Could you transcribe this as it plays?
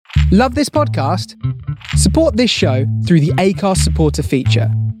Love this podcast? Support this show through the Acast supporter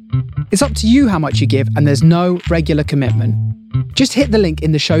feature. It's up to you how much you give, and there's no regular commitment. Just hit the link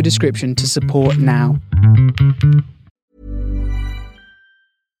in the show description to support now.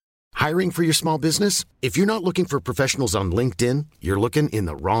 Hiring for your small business? If you're not looking for professionals on LinkedIn, you're looking in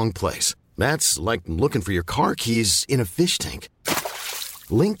the wrong place. That's like looking for your car keys in a fish tank.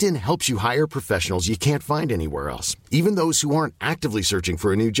 LinkedIn helps you hire professionals you can't find anywhere else, even those who aren't actively searching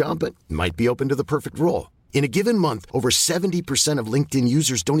for a new job but might be open to the perfect role. In a given month, over 70% of LinkedIn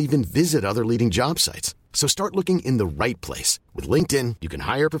users don't even visit other leading job sites. So start looking in the right place. With LinkedIn, you can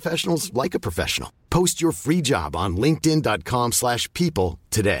hire professionals like a professional. Post your free job on linkedin.com/people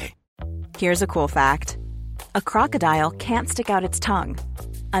today. Here's a cool fact. A crocodile can't stick out its tongue.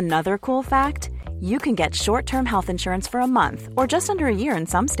 Another cool fact, you can get short-term health insurance for a month or just under a year in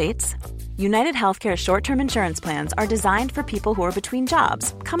some states. United Healthcare short-term insurance plans are designed for people who are between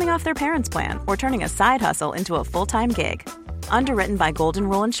jobs, coming off their parents' plan, or turning a side hustle into a full-time gig. Underwritten by Golden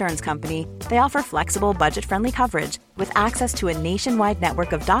Rule Insurance Company, they offer flexible, budget-friendly coverage with access to a nationwide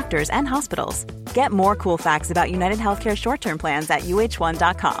network of doctors and hospitals. Get more cool facts about United Healthcare short-term plans at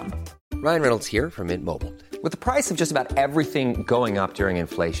uh1.com. Ryan Reynolds here from Mint Mobile. With the price of just about everything going up during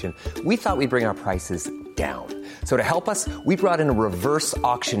inflation, we thought we'd bring our prices down. So to help us, we brought in a reverse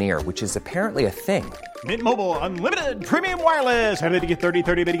auctioneer, which is apparently a thing. Mint Mobile Unlimited Premium Wireless. How to get 30,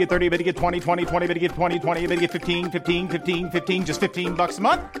 30, how to get 30, how to get 20, 20, 20, how to get 20, 20, how to get 15, 15, 15, 15, just $15 a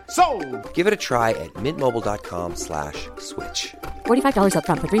month? Sold! Give it a try at mintmobile.com/switch. $45 up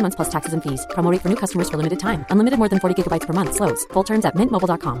front for 3 months plus taxes and fees. Promo rate for new customers for limited time. Unlimited more than 40 gigabytes per month. Slows full terms at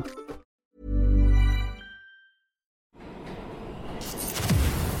mintmobile.com.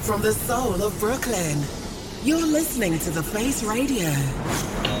 From the soul of Brooklyn, you're listening to The Face Radio.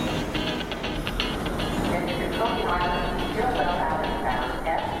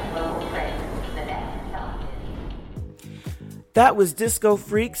 That was Disco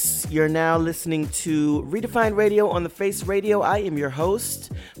Freaks. You're now listening to Redefine Radio on The Face Radio. I am your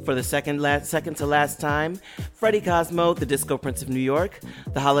host for the second to last time, Freddie Cosmo, the Disco Prince of New York.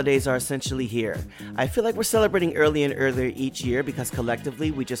 The holidays are essentially here. I feel like we're celebrating earlier and earlier each year because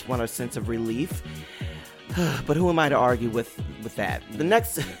collectively we just want a sense of relief. But who am I to argue with that? The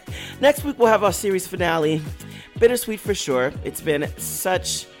next week we'll have our series finale. Bittersweet for sure. It's been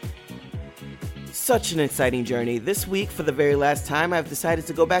such an exciting journey. This week, for the very last time, I've decided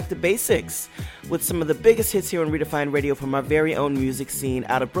to go back to basics with some of the biggest hits here on Redefine Radio from our very own music scene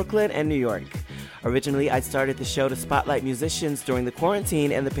out of Brooklyn and New York. Originally, I started the show to spotlight musicians during the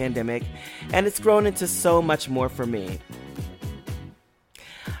quarantine and the pandemic, and it's grown into so much more for me.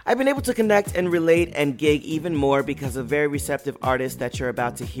 I've been able to connect and relate and gig even more because of very receptive artists that you're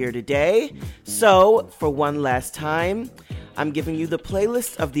about to hear today. So, for one last time, I'm giving you the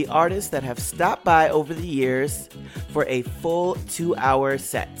playlist of the artists that have stopped by over the years for a full 2-hour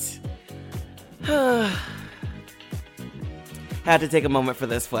set. Had to take a moment for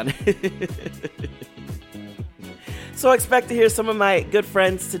this one. So expect to hear some of my good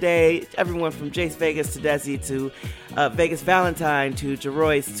friends today, everyone from Jace Vegas to Desi to Vegas Valentine to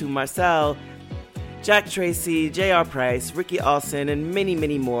Jeroyce to Marcel, Jack Tracy, J.R. Price, Ricky Olsen, and many,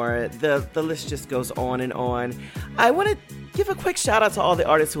 many more. The list just goes on and on. I want to give a quick shout out to all the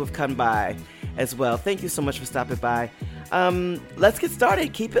artists who have come by as well. Thank you so much for stopping by. Let's get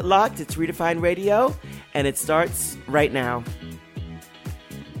started. Keep it locked. It's Redefine Radio, and it starts right now.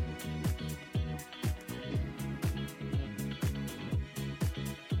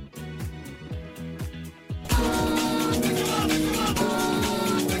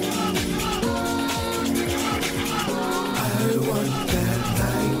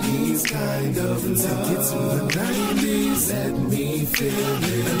 Kind of love. Take it to the 90s, let me feel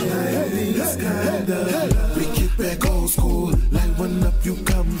it. 90s kind of love. We kick back old school, like when up you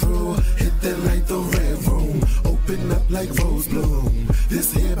come through. Hit that like the red room, open up like Rose Bloom.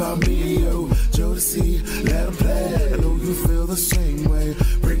 This here about me and you, Jodeci, let them play. I know you feel the same way,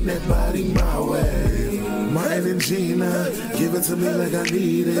 bring that body my way. Martin and Gina, give it to me like I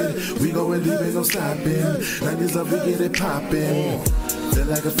need it. We going deep, ain't no stopping. 90s love, we get it poppin'. Feel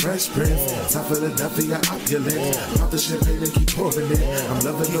like a fresh prince, South Philadelphia opulent. Pop the champagne and keep pouring it. I'm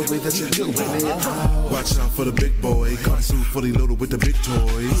loving the way that you're doing it. Watch out for the big boy, come suit fully loaded with the big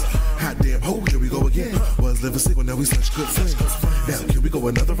toys. Hot damn, ho, here we go again. Was living single, now we such good friends. Now can we go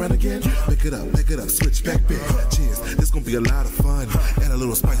another round again? Pick it up, switch back big. Cheers, this gonna be a lot of fun. Add a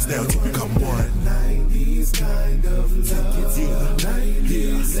little spice now to become one. 90s kind of love.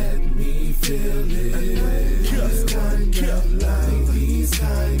 90s, let me feel it. 90s kind of love. 90s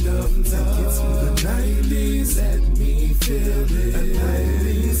kind of love. Take it to the 90s, let me feel it.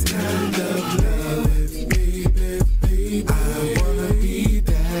 90s kind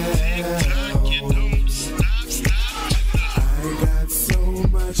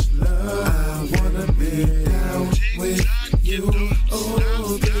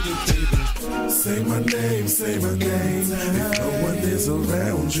Say my name, say my name. If no one is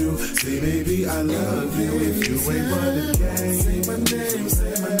around you, say baby I love you. If you ain't running game, say my name,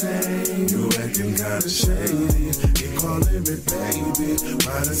 say my name. You acting kinda shady, keep calling me baby.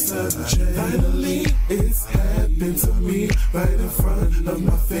 Why the sudden change? Finally, it's happened to me right in front of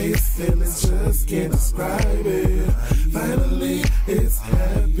my face. Feelings just can't describe it. Finally, it's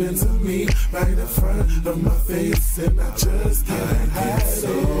happened to me right in front of my face, and I just can't hide it. So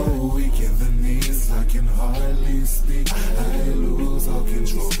weak in the knees, I can hardly speak. I lose all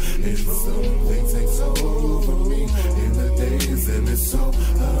control, and something takes over me in the days, and it's so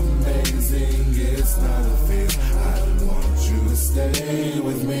amazing. It's not a fear. I want you to stay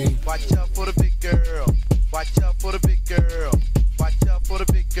with me. Watch out for the big girl. Watch out for the big girl. Watch out for the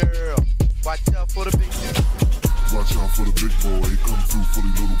big girl. Watch out for the big girl. Watch out for the big boy, come through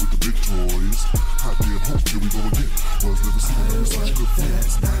fully loaded with the big toys. Hot damn hope, here we go again. Was never seen another such good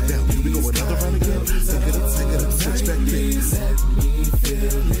friends. Now here we go another round again. Take it up, switch back there. Let me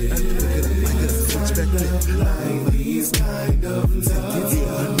feel it. Take it up, switch back there. Like these kind of love.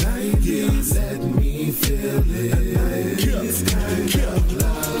 Like it, let me feel it. Like these kind of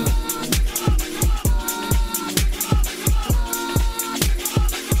love.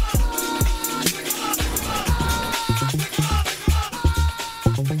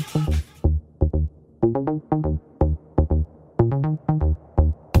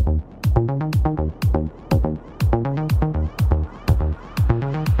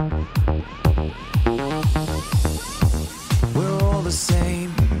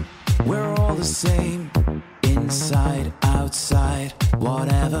 Inside, outside,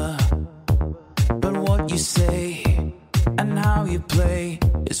 whatever. But what you say and how you play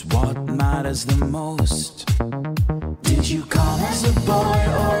is what matters the most. Did you come as a boy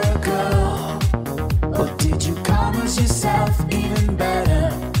or a girl? Or did you come as yourself, even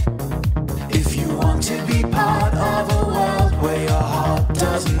better? If you want to be part of a world where your heart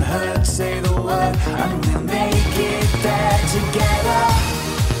doesn't hurt, say the word and we'll make it there together.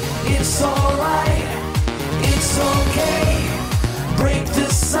 It's alright, it's okay. Break the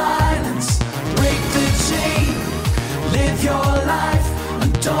silence, break the chain. Live your life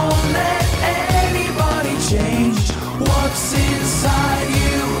and don't let anybody change what's inside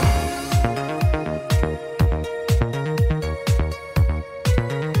you.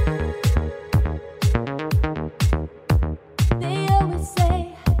 They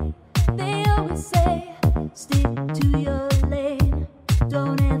always say, stick to your lane.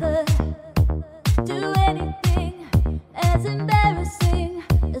 Don't ever do anything as embarrassing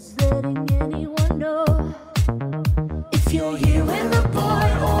as letting anyone know. If you're here with a boy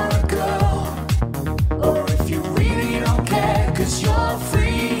or a girl, or if you really don't care, 'cause you're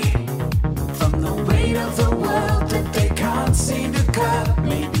free from the weight of the world that they can't seem to curb.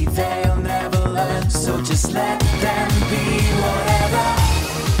 Maybe they'll never learn, so just let them be whatever.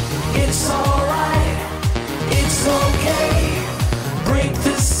 It's alright, it's okay. Break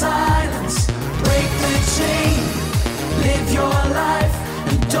the silence, break the chain. Live your life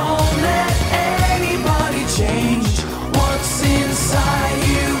and don't let anybody change what's inside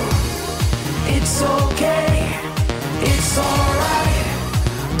you. It's okay, it's alright.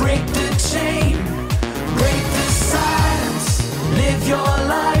 Break the chain, break the silence. Live your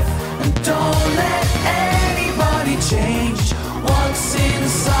life and don't let anybody change what's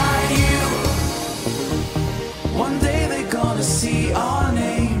inside you. One day they're gonna see our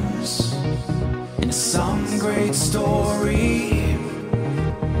names in some great story.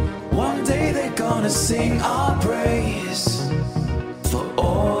 One day they're gonna sing our praise for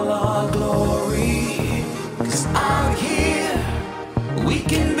all our glory. 'Cause out here we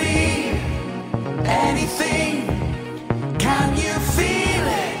can be anything. Can you feel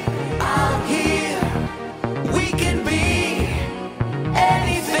it? Out here we can be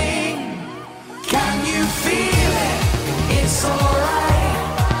anything. Can you feel it? It's alright,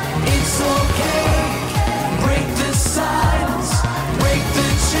 it's okay. Break the silence, break the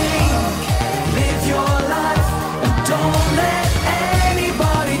chain. Live your life and don't let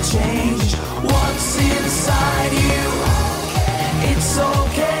anybody change what's inside you. It's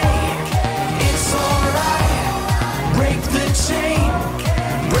okay, it's alright.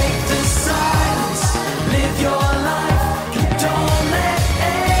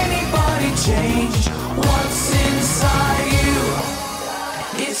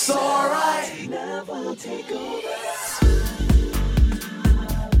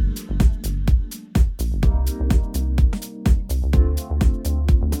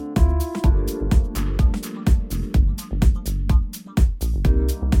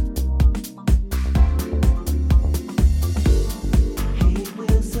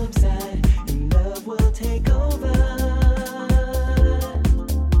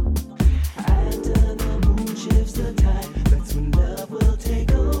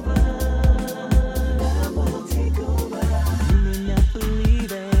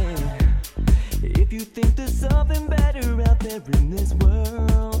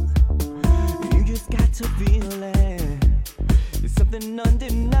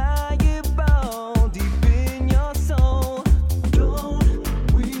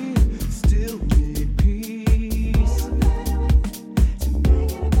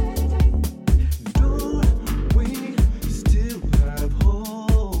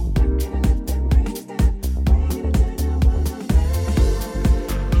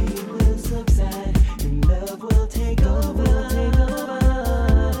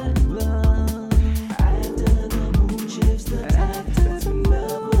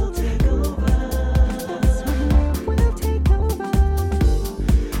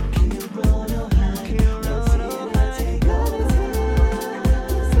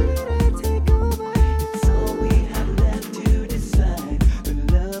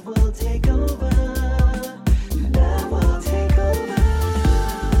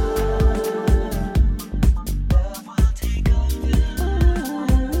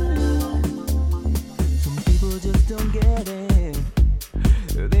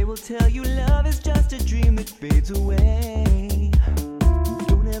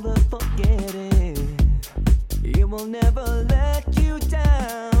 I'll never let you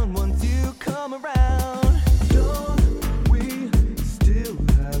down once you come around. Don't we still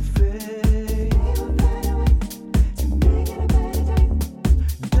have faith?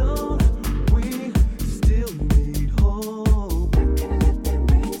 Don't we still need hope? It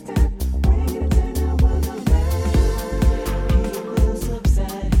will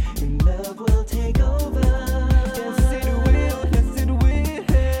subside and love will take over. Yes, it will, yes, it will.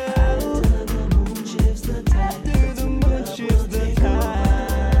 After the moon shifts the tide, after the moon shifts the tide.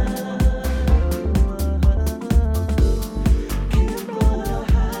 Can't run or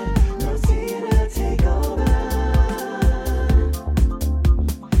hide, no fear to take over.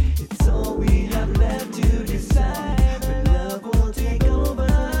 It's all we have left to decide, but love will take over.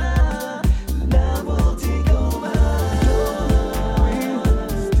 Love will take over. We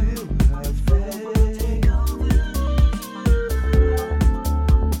still have faith. Take over.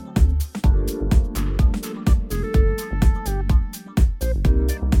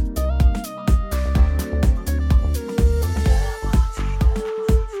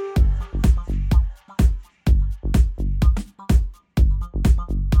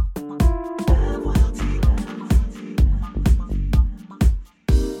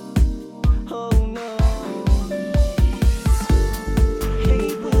 Oh no.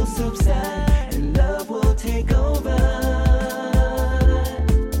 Hate will subside and love will take over.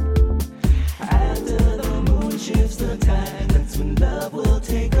 After the moon shifts the tide, that's when love will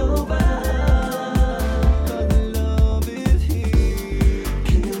take over. 'Cause love is here.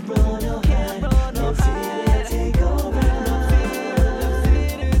 Can't run or hide, no fear to take over. No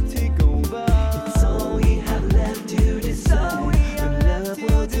fear to take over. It's all we have left to decide. But love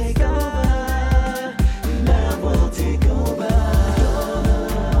will take over. Love will take over.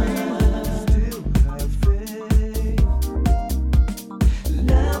 We still have faith.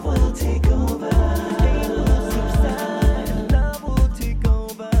 Love will take over. Hate will subside. Love will take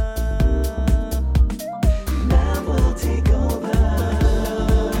over. Love will take over.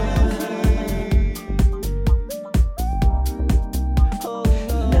 Oh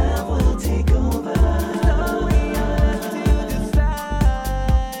no. Love will take over. All we have to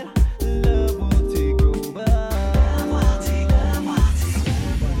decide. Love will take over. Love will take over.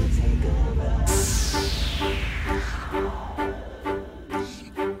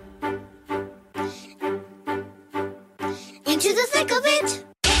 Into the thick of it.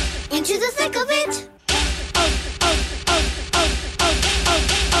 Into the thick of it. Oh, oh, oh, oh, oh, oh,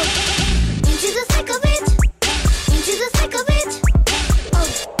 oh. Into the thick of it. Into the thick of it. Oh,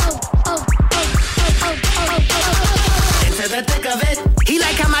 oh, oh, oh, oh, oh, oh, oh. Into the thick of it. He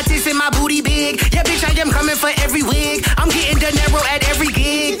like how my tits and my booty big. Yeah, bitch, I am coming for every wig. I'm getting De Niro at every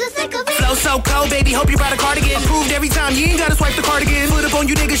gig. Into the thick of it. Flow so cold, baby, hope you brought a cardigan. Approved every time, you ain't gotta swipe the card again. Put up on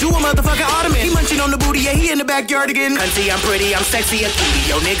you niggas, you a motherfucking ottoman. He munching on the booty, yeah, he in the backyard again. Cunty, I'm pretty, I'm sexy, a cutie.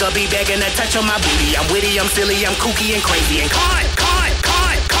 Yo, nigga be begging to touch on my booty. I'm witty, I'm silly, I'm kooky and crazy. And caught.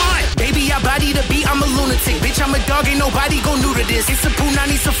 Baby, I body the beat, I'm a lunatic. Bitch, I'm a dog, ain't nobody gon' new to this. It's a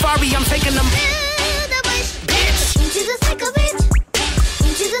Punani safari, I'm taking them. The bush. Bitch. Into the thick of it.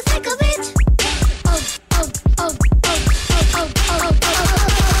 Into the thick of it. Oh, oh, oh, oh, oh, oh, oh,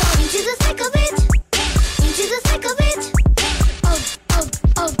 oh. Into the thick of it. Into the thick of it. Oh, oh,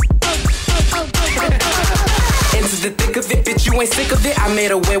 oh, oh, oh, oh, oh. Into the thick of it, bitch, you ain't sick of it. I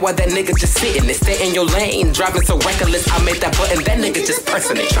made a way while that nigga just sitting it. Stay in your lane, driving so reckless. I made that button, that nigga just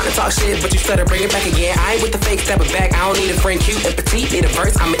pressing it. Trying to talk shit, but you stutter, bring it back again. I ain't with the fake, step it back. I don't need a friend cute and petite. Need a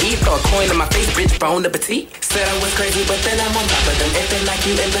verse, I'ma eat, throw a coin in my face, bitch, bone the petite. Said I was crazy, but then I'm on top of them. If they like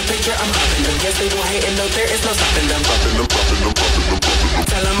you in the picture, I'm hopping them. Yes, they will hate and no, there is no stopping them.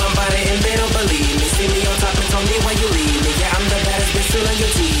 Tell them I'm body and they don't believe me. See me on top and told me why you leave me. Yeah, I'm the baddest bitch still on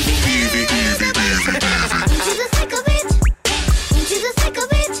your TV. Into the thick of it. Into the thick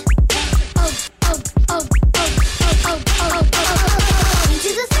of it. Oh, oh, oh, oh, oh, oh, oh, oh.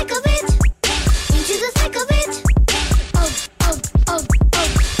 Into the thick of it. Into the thick of it. Oh, oh, oh, oh, oh,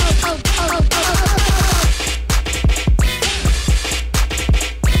 oh, oh, oh.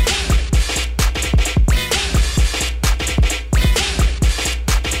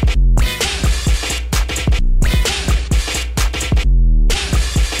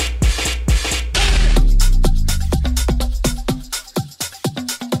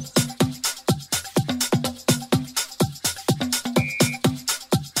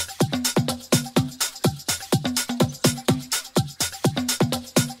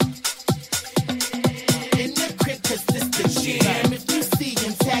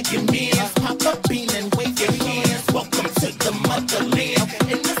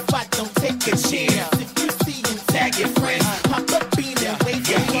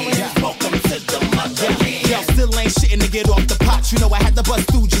 You know I had to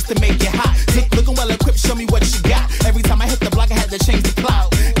bust through just to make it hot. Looking well equipped, show me what you got. Every time I hit the block, I had to change the plot.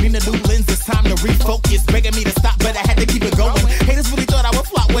 Need a new lens, it's time to refocus. Begging me to stop, but I had to keep it going. Haters really thought I would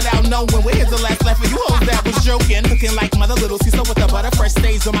flop without knowing. Well, here's the last laugh for you hoes that was joking. Looking like Mother Little Caesar with the butter. Fresh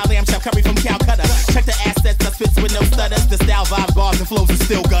stage on my lamb chop curry from Calcutta. Check the assets, I spits with no stutters. The style, vibe, bars, and flows are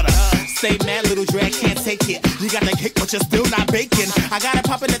still gutter. Stay mad, little drag, can't take it. You got the kick, but you're still not baking. I got it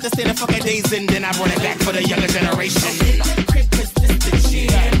popping at the stand of fucking days, and then I brought it back for the younger generation.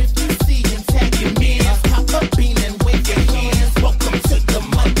 If you see him tagging me, pop a bean and wave your hands. Welcome to the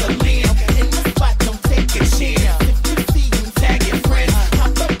motherland. In the spot, don't take a chance. If you see him tagging friends,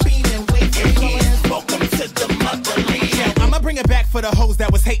 pop a bean and wave your hands. Welcome to the motherland. I'ma bring it back for the hoes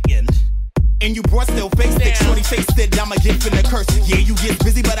that was hating. And you brought still faced it, shorty faced it, I'm a gift and a curse. Yeah, you get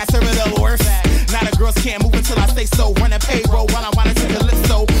busy, but I serve it a worse. Now the girls can't move until I say so. Run a payroll while I'm wanting to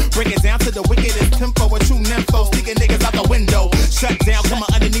calypso. Bring it down to the wickedest tempo, a true nympho. Sneaking niggas out the window. Shut down, come on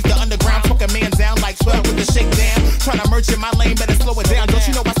underneath the underground. Talk a man down like 12 with the shakedown. Tryna merge in my lane, better slow it down. Don't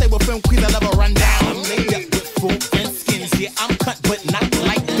you know I stay with film queens, I love a rundown. I'm made up with full and skins, yeah, I'm cut, but not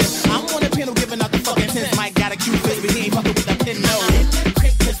like this. I'm on the panel giving out the fucking tins. Mike got a cute face, but he ain't fucking with the pin, no.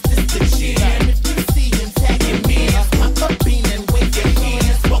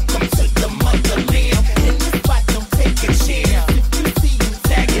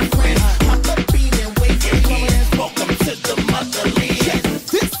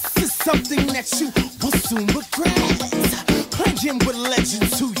 You will soon regret. Playing with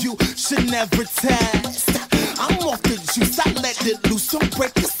legends who you should never test. I'm off the juice, I let it loose, don't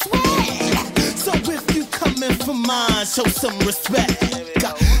break the sweat. So if you coming for mine, show some respect.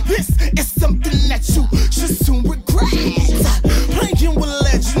 This is something that you should soon regret. Playing with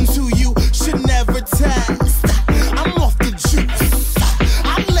legends who you should never test. I'm off the juice,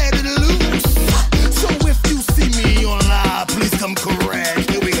 I let it loose. So if you see me on live, please come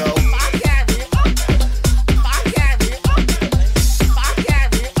correct. Here we go.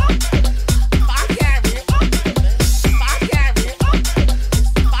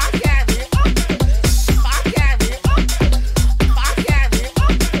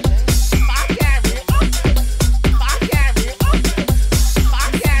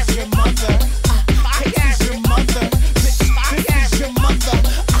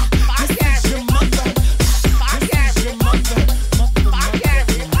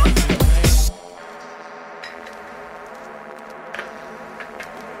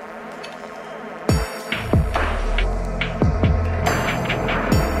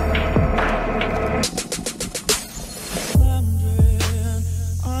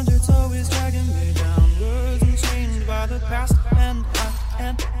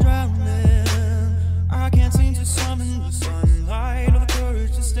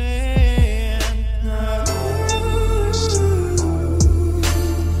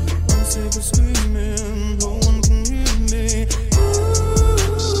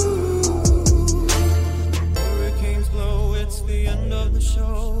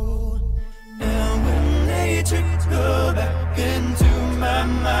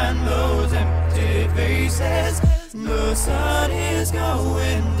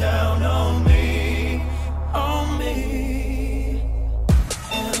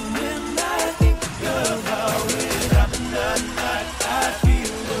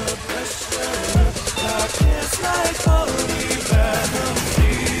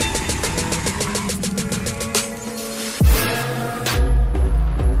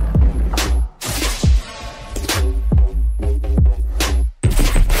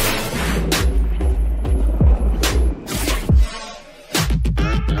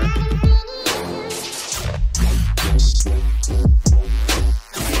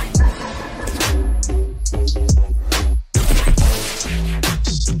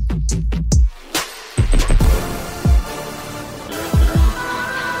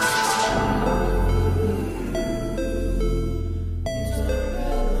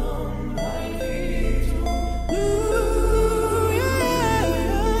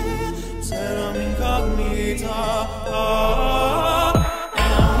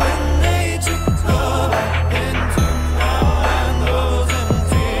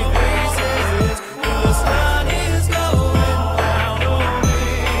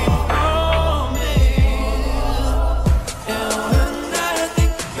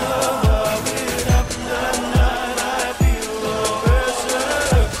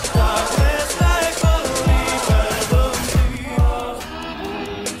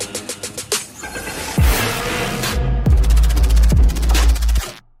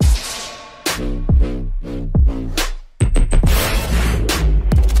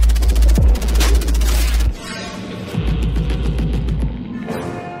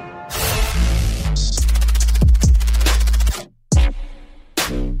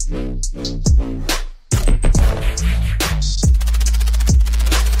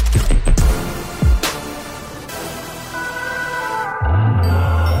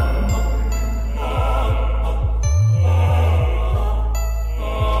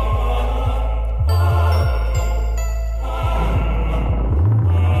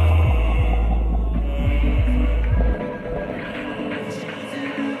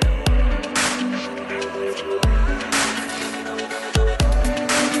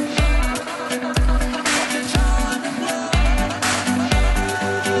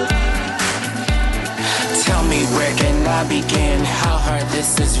 I began. How hard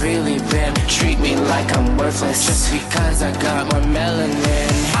this has really been. Treat me like I'm worthless just because I got more melanin.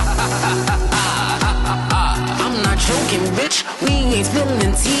 I'm not joking, bitch. We ain't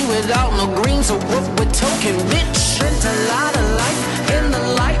spilling tea without no green, so what we're token, bitch. Spent a lot of life in the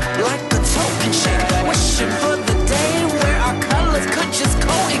light like a token shit. Wishing for the day where our colors could just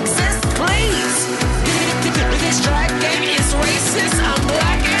coexist, please. This track game is racist. I'm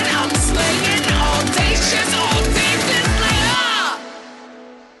black and I'm slaying audacious, audaciously.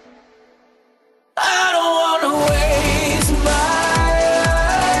 I don't wanna waste my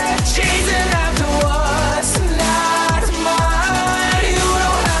life chasing after what's not mine. You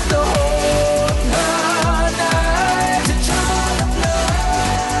don't have to hold the knife to draw the blood.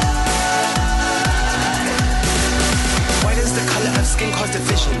 Why does the color of skin cause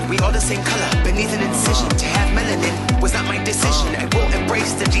division? We all the same color beneath an incision. To have melanin was not my decision. I will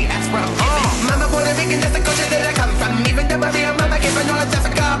embrace the diaspora I'm giving. Mama Puerto Rican, that's the culture that I come from. Even though my real mama came from North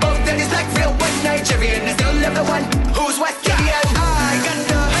Africa, both daddies black, real white Nigerian. I still love the one who's West Indian. I got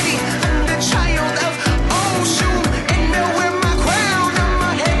the honey, I'm the child of Oshun, and I wear my crown on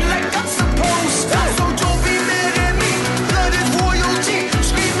my head like I'm supposed to. So don't be mad at me, blood is royalty.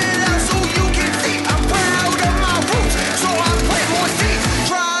 Scream it out so you can see I'm proud of my roots. So I plant more seeds.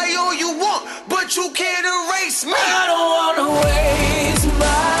 Try all you want, but you can't erase me. I don't wanna waste my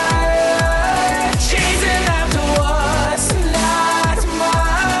life chasing after what's not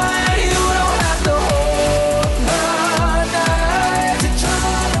mine. You don't have to hold the knife to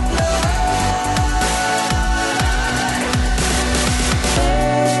draw the blood.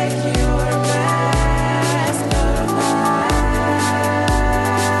 Take your mask of past.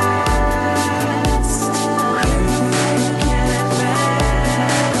 You can't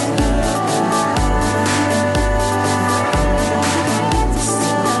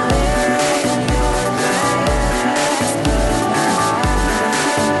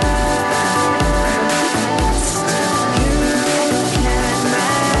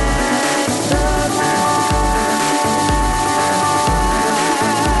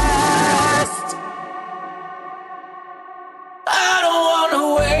I don't wanna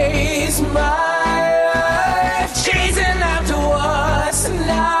waste my life chasing after what's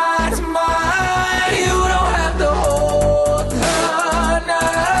not mine. You don't have to hold the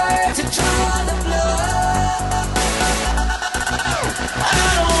knife to draw the blood. I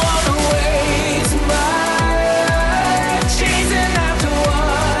don't wanna waste my life chasing after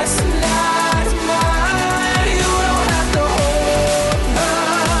what's not mine. You don't have to hold the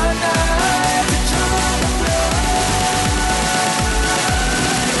knife to draw the blood.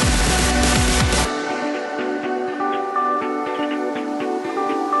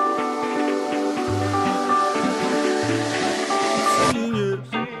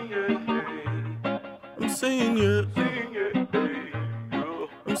 I'm saying yes.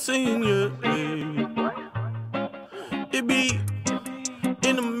 I'm saying yes. It be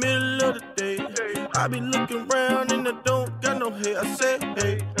in the middle of the day. I be looking around and I don't got no hair. I say,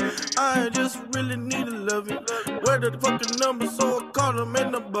 hey, I just really need a loving. Where the fucking number? So I call them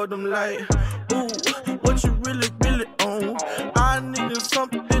and I bought them like, ooh, what you really, really on? I needed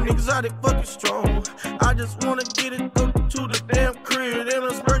something exotic, fucking strong. I just wanna get it, go to the damn crib, and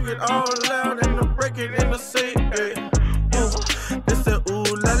I spark it all out, and I break it, and I say, hey, ooh, this that ooh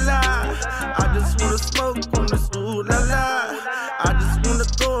la la. I just wanna smoke on this ooh la la. I just wanna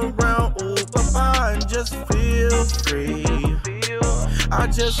go around ooh papa and just feel free. I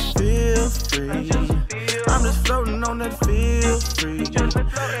just feel free. I'm just floating on that feel free.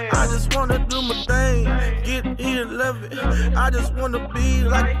 I just wanna do my thing, get here, love it. I just wanna be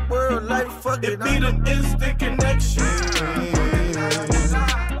like the world, like fuck it. Be the instant connection.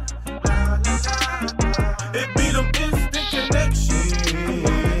 It be the instant connection.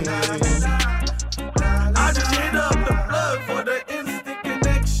 I just hit up the plug for the instant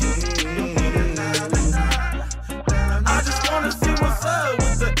connection. I just wanna see what's up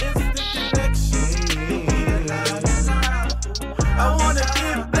with the instant connection. I wanna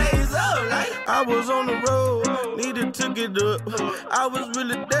get blaze up like I was on the road, needed to get up. I was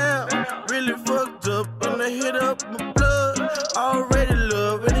really down, really fucked up, and I hit up my plug, already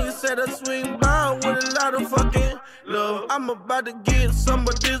love. And he said I swing by with a lot of fucking love. I'm about to get some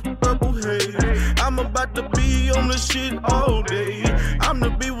of this purple haze. I'm about to be on the shit all day. I'm to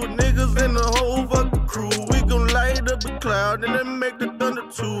be with niggas and the whole fucking crew. We gon' light up the cloud and then make the thunder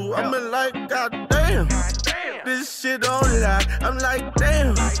too. I'm like, goddamn, this shit online. I'm like,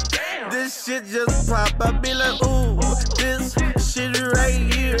 damn, this shit just pop. I be like, ooh, this shit right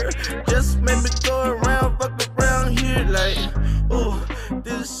here just made me go around, fuck around here like, ooh,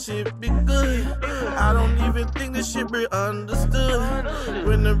 this this shit be good. I don't even think this shit be understood.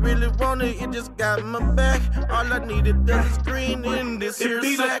 When I really want it, it just got my back. All I needed was green in this here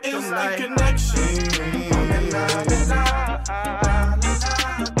sack. It be the instant connection.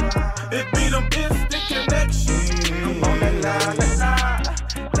 It be them instant connections.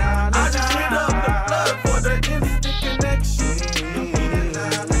 I just hit up the plug for the instant connection.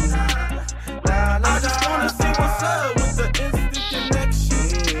 I just wanna see what's up with the instant connection.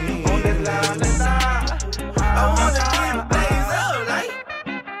 I wanna get things out, like.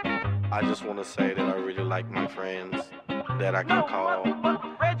 I just wanna say that I really like my friends that I can call,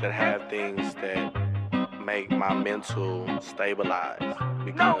 that have things that make my mental stabilize,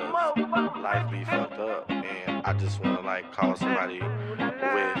 because life be fucked up, and I just want to like call somebody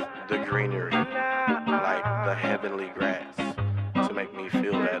with the greenery, like the heavenly grass, to make me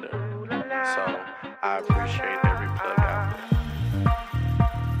feel better. So I appreciate every plug out there.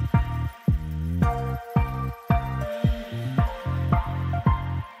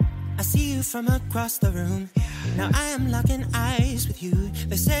 I see you from across the room. Now I am locking eyes with you.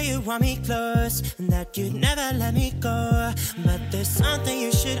 They say you want me close and that you'd never let me go. But there's something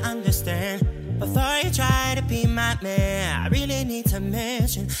you should understand. Before you try to be my man, I really need to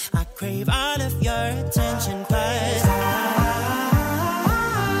mention I crave all of your attention. 'Cause I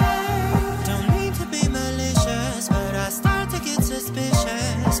don't mean to be malicious, but I start to get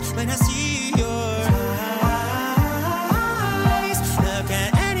suspicious when I see your eyes. Look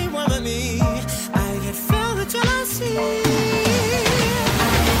at anyone but me, I get filled with jealousy.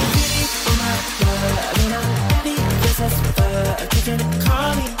 You can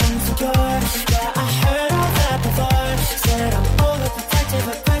call me insecure. Yeah, I heard all that before. Said I'm overprotective,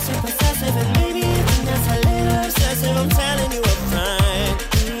 aggressive, possessive, and maybe even that's a little obsessive. I'm telling you up front,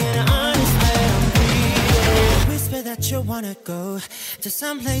 being honest, but I'm real. Whisper that you wanna go to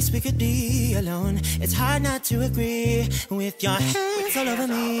some place we could be alone. It's hard not to agree with your hands all over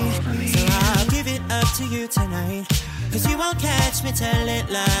me. So I'll give it up to you tonight, 'cause you won't catch me telling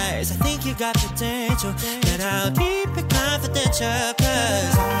lies. I think you got potential, but I'll keep it confidential.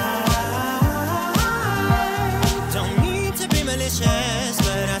 'Cause I don't mean to be malicious,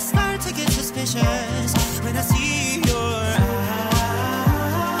 but I start to get suspicious when I see your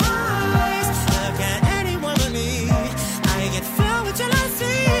eyes. Look at anyone but me, I get filled with jealousy.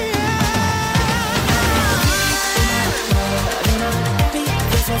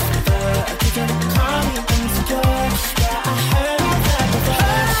 You can call me insecure. Yeah, I heard all that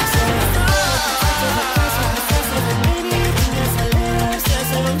before. Said I'm overprotective, aggressive, possessive, and maybe even just a little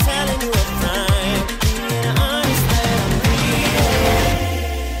obsessive.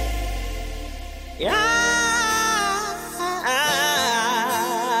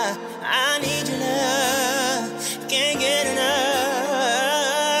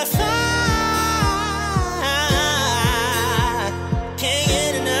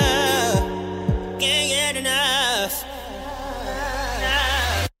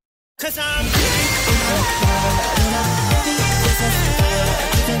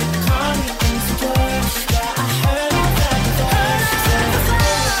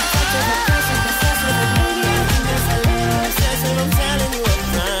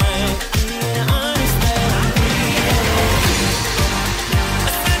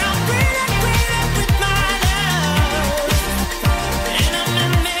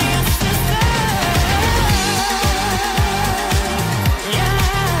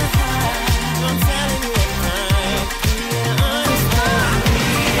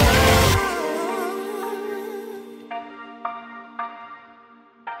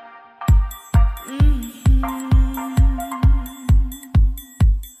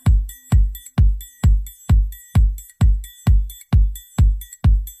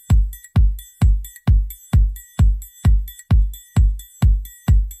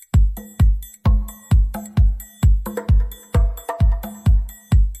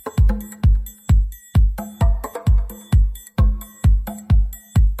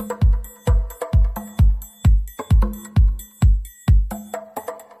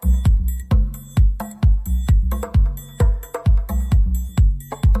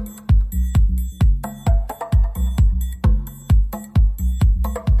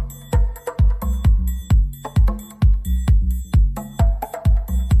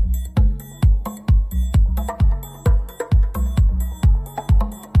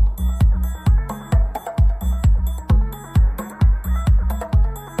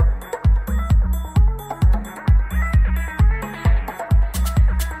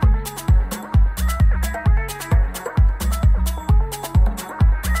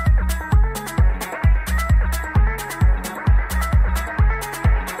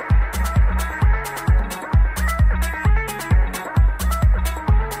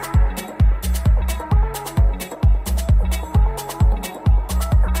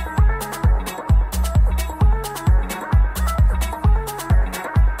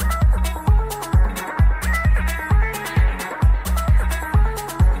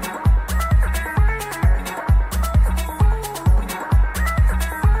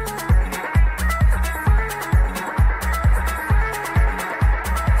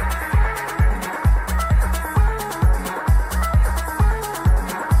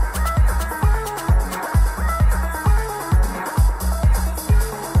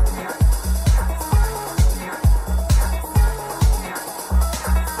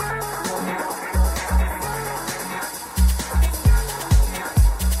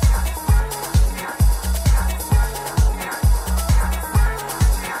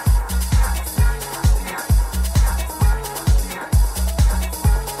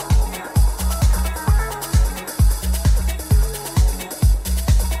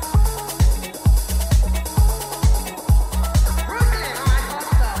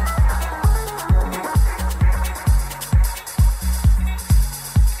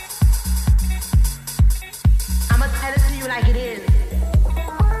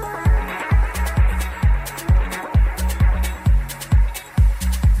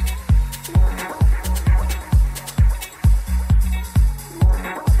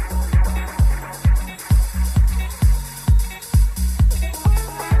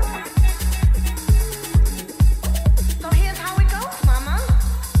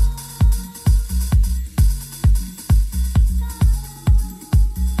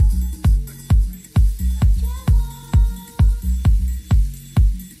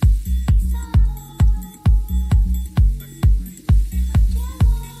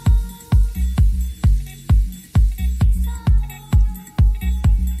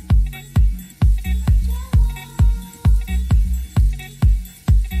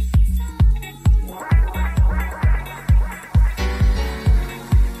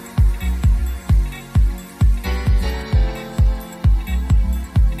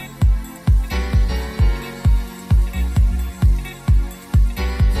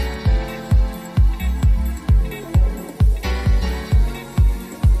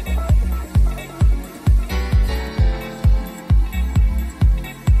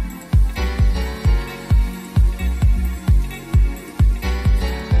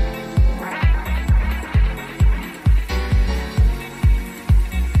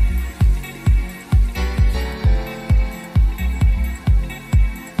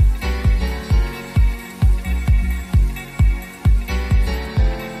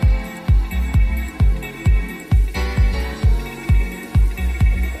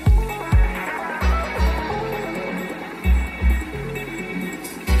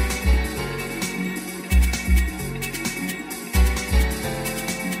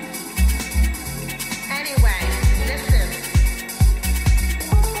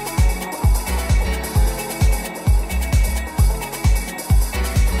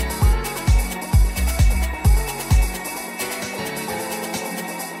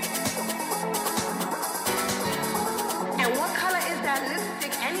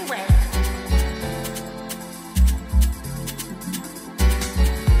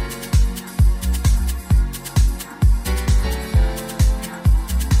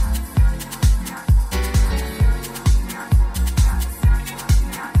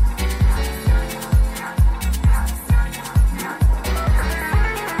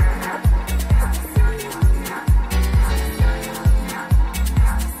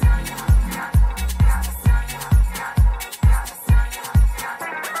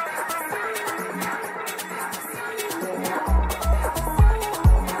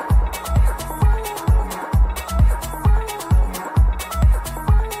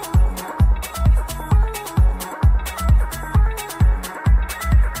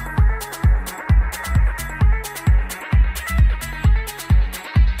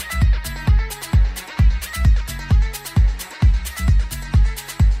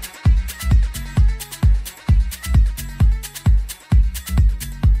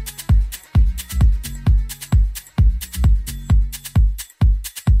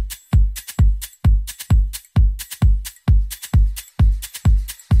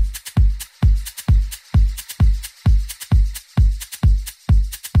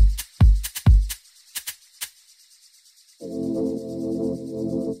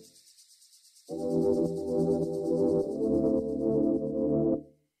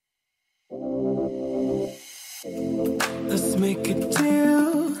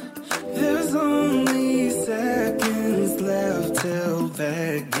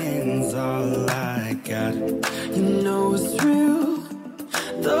 seconds, all I got. You know it's real.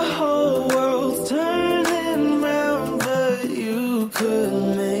 The whole world's turning round, but you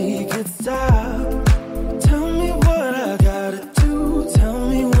couldn't make it stop. Tell me what I gotta do. Tell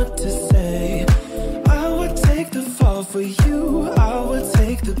me what to say. I would take the fall for you. I would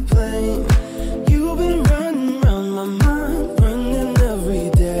take the blame. You've been running round my mind, running every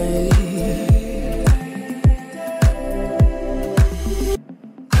day.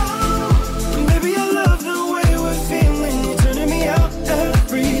 Baby, I love the way we're feeling. You're turning me out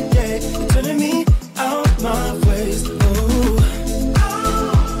every day. You're turning me out my ways. Oh,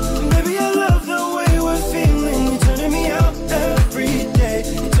 baby, I love the way we're feeling. You're turning me out every day.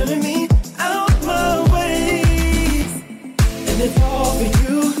 You're turning me out my ways. And it's all for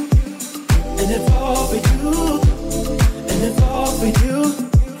you. And it's all for you. And it's all for you.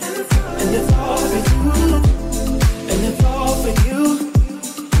 And it's all for you. And it's all for you.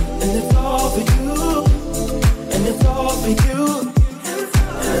 And it's all for you. And it's all for you.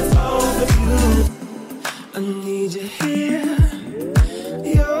 And it's all for you. I need you here.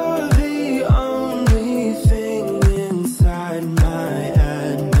 You're the only thing inside my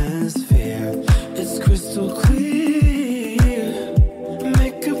atmosphere. It's crystal clear.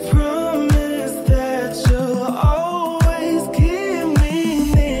 Make a promise that you'll always keep me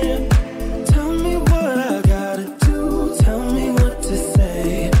near. Tell me what I gotta do. Tell me what to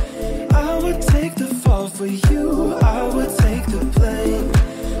say. I would take the fall for you. I would take the blame.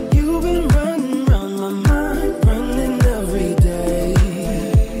 You've been running round my mind, running every day.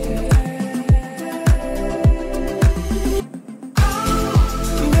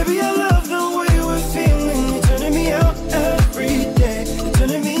 Baby, I love the way we're feeling. You're turning me out every day. You're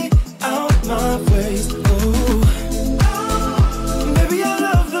turning me out my ways. Oh, baby, I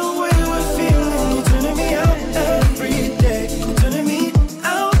love the way we're feeling. You're turning me out every day. You're turning me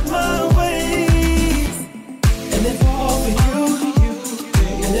out my ways. And it's all for you.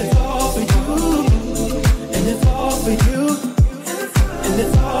 And it's all for you. And it's all for you. And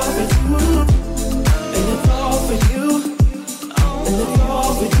it's all for you. And it's all for you. And it's all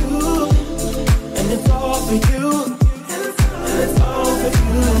for you. And it's all for you. And it's all for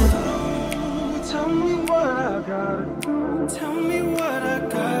you. Tell me what I gotta do. Tell me what I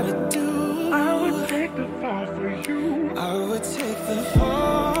gotta do. I would take the fall for you. I would take the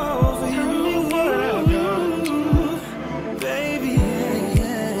fall for you. Tell me what I gotta do, baby. Yeah,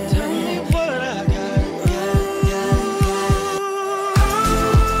 yeah. Tell me what I gotta do.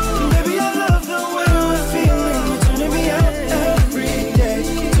 Baby, I love the way we're feeling. You're turning me out every day.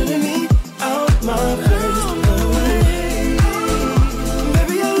 You're turning me out my place.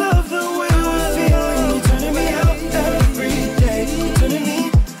 Baby, I love the way we're feeling. You're turning me out every day. You're turning me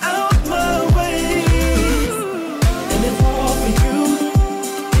out my ways. And it's all for you.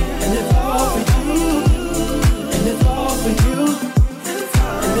 And it's all for you. And it's all for you.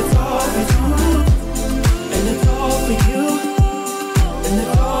 And it's all for you. And it's all for you. And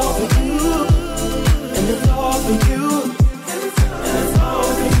it's all for you. And it's all for you. And it's all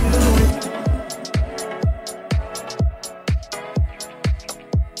for you.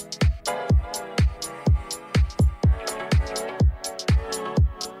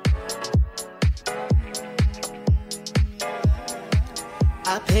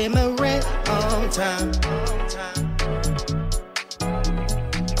 I pay my rent on time.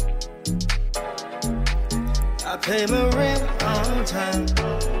 I pay my rent on time.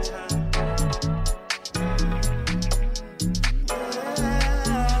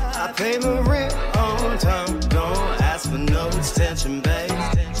 I pay my rent on time. Don't ask for no extension, babe.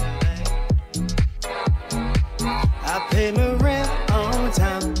 I pay my rent on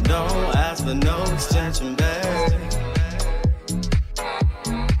time. Don't ask for no extension, babe.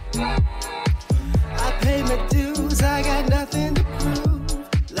 I pay my dues, I got nothing to prove.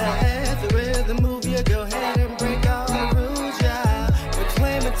 Let the rhythm move you, go ahead and break all the rules, yeah.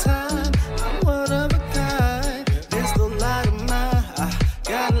 Reclaim the time, I'm one of a kind. It's the light of mine, I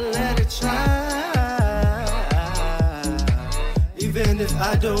gotta let it shine. Even if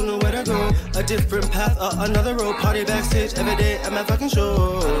I don't know where to go, a different path or another road. Party backstage every day at my fucking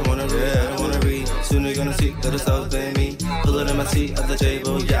show. I don't wanna read, I don't wanna read. Soon you're gonna see that it's all been me. Pulling in my seat at the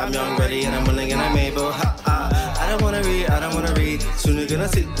table. Yeah, I'm young, ready, and I'm willing, and I'm able. Ha, ha. I don't wanna read, I don't wanna read. Soon you're gonna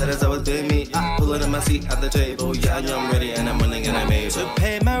see that it's always been me. Pulling in my seat at the table. Yeah, I'm young, ready, and I'm willing, and I'm able to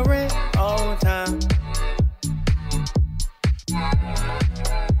pay my rent on time.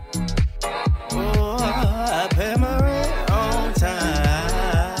 Oh, I pay my rent on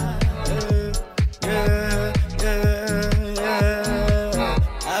time. Yeah, yeah, yeah.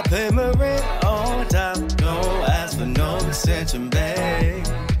 I pay my rent on time. Don't ask for no extension, babe.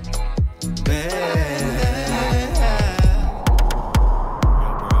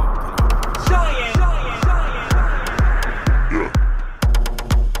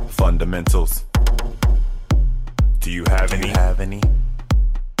 Fundamentals. Do you have any?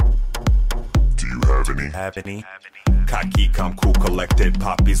 Do you have any? Cocky, calm, cool, collected.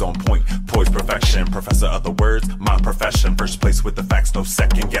 Poppy's on point, poised perfection. Professor of the words, my profession. First place with the facts, no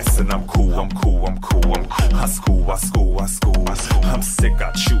second guessing. I'm cool. I school. I'm sick,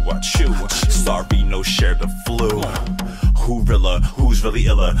 I chew. Sorry, no share the flu. Who's really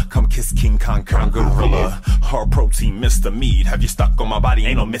illa? Come kiss King Kong, gorilla. Hard protein, Mr. Meat. Have you stuck on my body?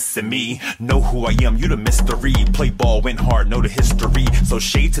 Ain't no missing me. Know who I am, you the mystery. Play ball, went hard, know the history. So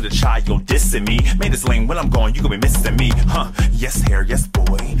shade to the child, dissing me. Made this lane when I'm gone, you gon' be missing me. Huh? Yes, hair, yes,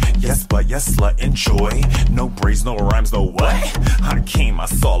 boy. Yes, but yes, slut, enjoy. No braids, no rhymes, no what? I came, I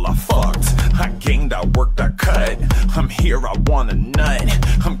saw, I fucked. I gained, I worked, I cut. I'm here, I want a nut.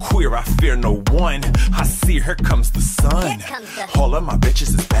 I'm queer, I fear no one. I see, here comes the sun. All of my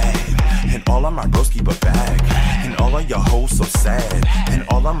bitches is bad, and all of my bros keep a bag, and all of your hoes so sad, and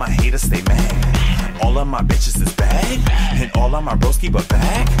all of my haters stay mad. All of my bitches is bad, and all of my bros keep a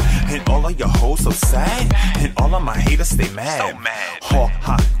bag, and all of your hoes so sad, and all of my haters stay mad. All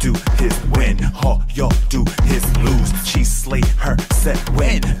I do is win, all y'all do is lose. She slay her set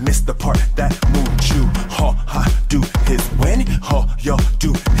win, miss the part that moved you. All I do is win, all y'all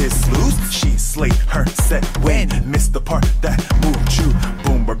do is lose. She slay her set win, miss the part that moved you.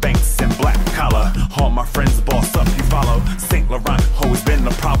 Boomer Banks and black collar, all my friends boss up, you follow. St. Laurent always been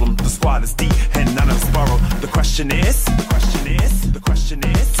the problem. The squad is deep and none of us borrow. The question is,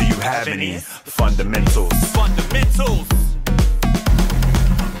 do you have any fundamentals?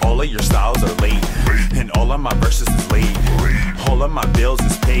 All of your styles are late, and all of my verses is late. All of my bills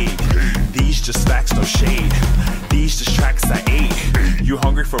is paid. These just facts, no shade. These just tracks I ate. You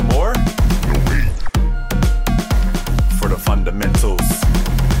hungry for more? No wait. For the fundamentals.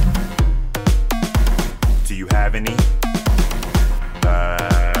 Do you have any?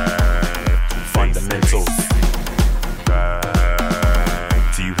 Fundamentals.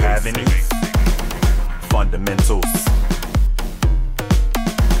 Do you have any? Fundamentals.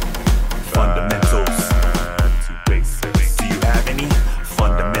 Fundamentals. Two basics. Do you have any?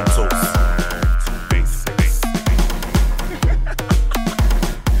 Fundamentals. Two basics.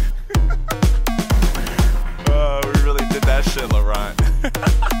 Oh, we really did that shit, Laurent.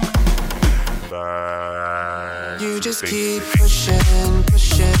 You just keep pushing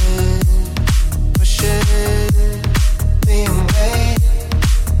me away.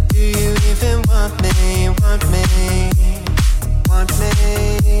 Do you even want me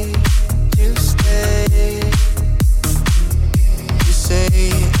to stay? You say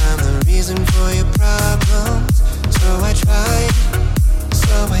I'm the reason for your problems, so I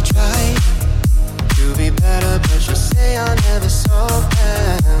try to be better, but you say I'll never solve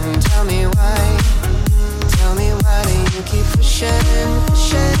them. Tell me why do you keep pushing?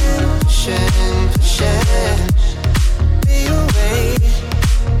 Be away.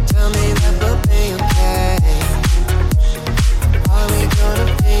 Tell me that we'll be okay. Are we gonna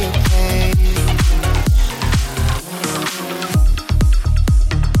be okay?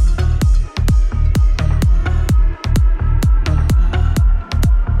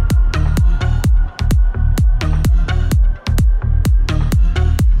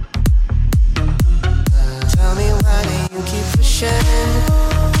 Tell me why do you keep pushing?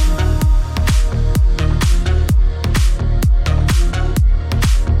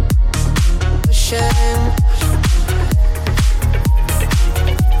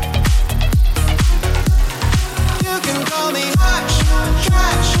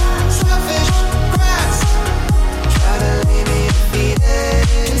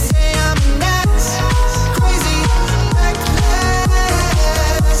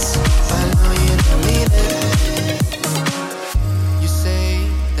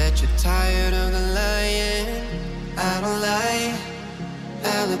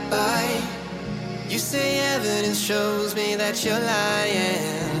 Shows me that you're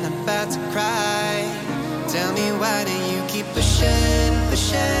lying, about to cry. Tell me why do you keep pushing?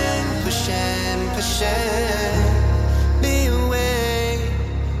 Be away.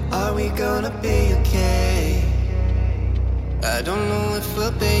 Are we gonna be okay? I don't know if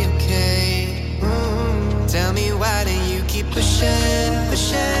we'll be okay. Tell me why do you keep pushing?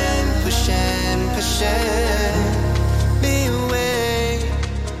 Be away.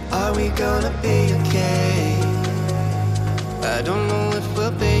 Are we gonna be okay? I don't know if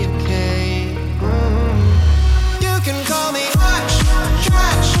we'll be okay. You can call me trash,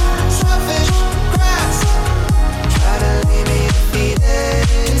 selfish, grass. Try to leave me defeated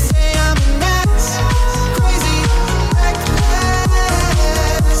and say I'm an ass, crazy,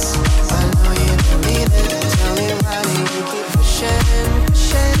 reckless. I know you don't mean it. Tell me why do you keep pushing?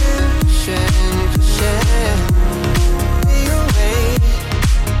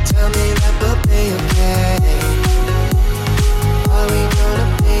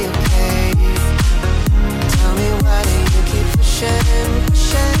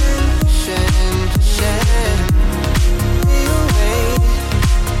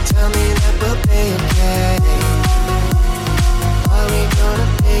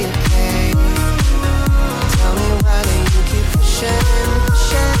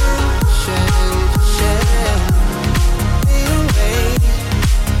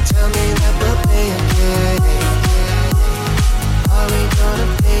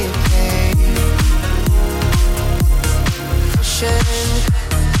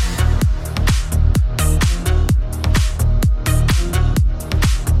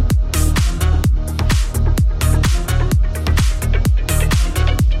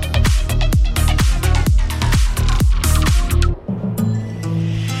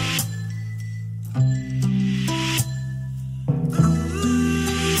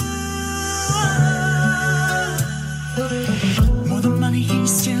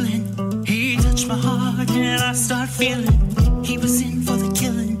 feeling. He was in for the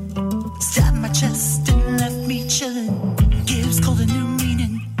killing. Stabbed my chest and left me chilling. Gives cold a new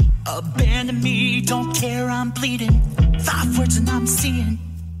meaning. Abandon me, don't care, I'm bleeding. 5 words and I'm seeing.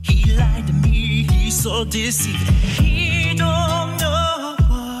 He lied to me, he's so deceiving. He don't know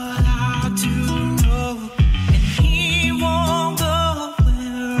what I do know. And he won't go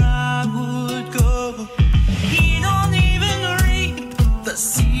where I would go. He don't even reap the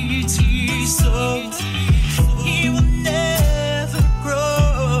seeds he sowed. He will never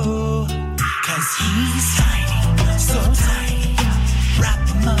grow. 'Cause he's tiny, so tiny. Wrap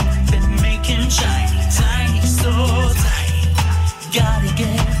him up and make him shiny. Tiny, so tiny. Gotta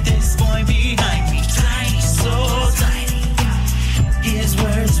get this boy behind me. Tiny, so tiny. His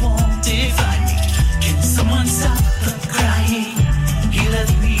words won't define me. Can someone stop the crying? He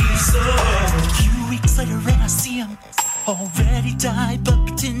left me so. A few weeks later and I see him. Already died, but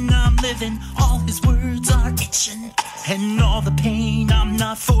pretend I'm living. All his words are itching. And all the pain I'm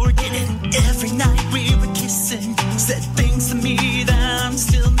not forgetting. Every night we were kissing. Said things to me that I'm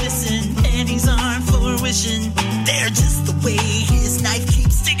still missing. Pennies aren't for wishing. They're just the way his knife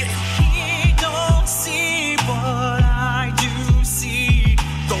keeps sticking. He don't see what I do see.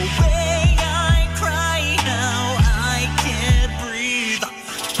 The way I cry now, I can't breathe.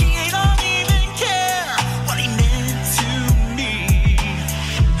 He don't even care what he meant to me.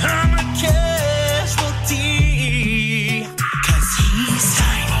 I'm a casualty. 'Cause he's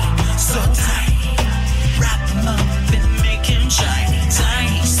tiny, so tiny. Wrap him up and make him shiny.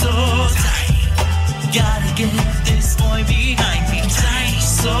 Tiny, so tiny. Gotta get this boy behind me. Tiny,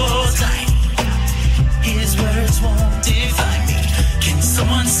 so tiny. His words won't define me. Can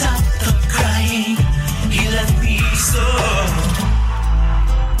someone stop the crying? He left me so.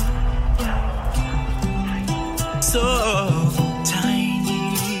 So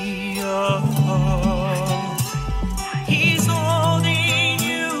tiny. Oh. He's holding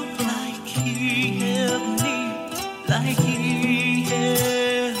you like he held me. Like he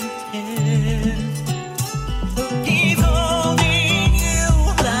held him. He's holding you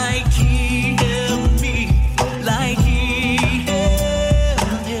like he held me, like he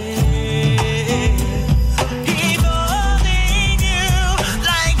held him. He's holding you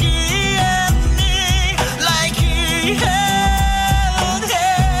like he held me, like he held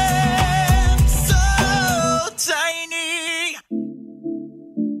him. So tiny.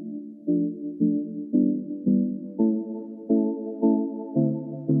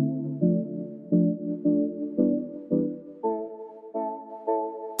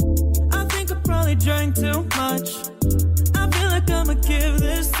 I think I probably drank too much. I feel like I'ma give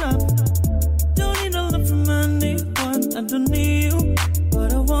this up. Don't need no love from anyone. I don't need you, but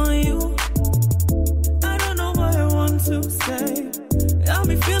I want you. I don't know what I want to say. I'll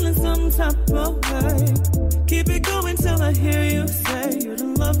be feeling some type of way. Keep it going till I hear you say you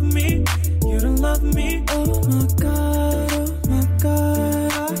don't love me, you don't love me. Oh my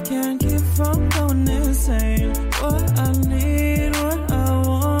God, I can't keep from going insane. What I need, what I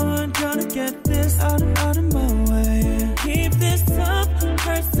want, trying to get this out of my way. Keep this up,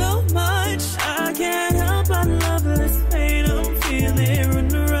 hurt so much. I can't help but love this pain I'm feeling.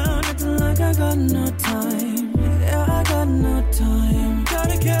 Running around acting like I got no time. Yeah, I got no time.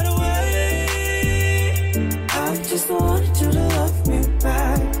 Gotta get away. I just wanted you to love me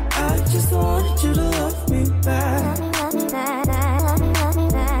back. I just wanted you to love me back.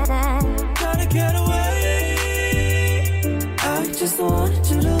 Gotta get away. I just wanted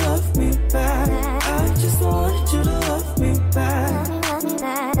you to love me back. I just wanted you to love me back.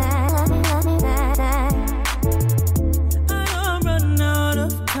 I know I'm running out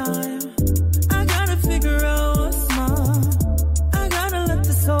of time. I gotta figure out what's mine. I gotta let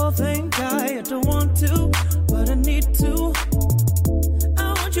this whole thing die. I don't want to, but I need to. I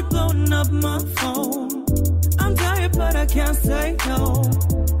want you blowing up my phone. I'm tired, but I can't say no.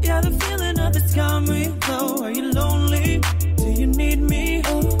 Yeah, the feeling of it's got me low. Are you lonely? Do you need me?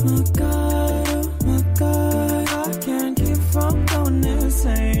 Oh my God, I can't keep from going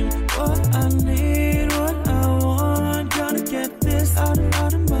insane. What I need, what I want, gotta get this out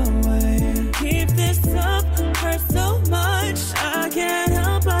of my way. Keep this up, hurt so much. I can't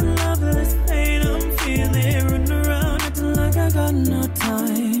help but love this pain I'm feeling. Running around acting like I got no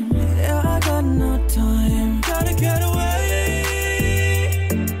time. Yeah, I got no time. Gotta get away.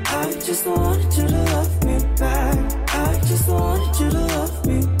 I just wanted you to love me back. I just wanted you to love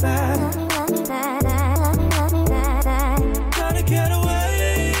me back. Gotta get away.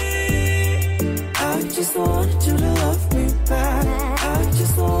 I just wanted you to love me back. I just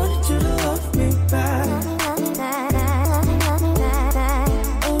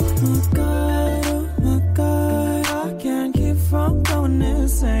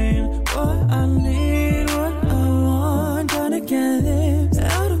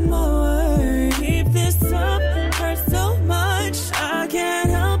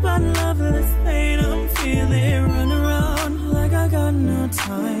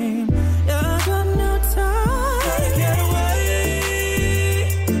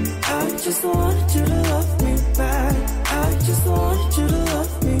just wanted you to love me back. I just wanted you to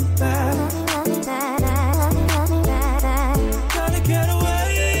love me back. Gotta get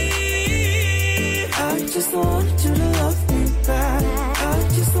away. I just wanted you to love me back. I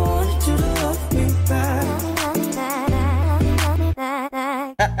just wanted you to love me back.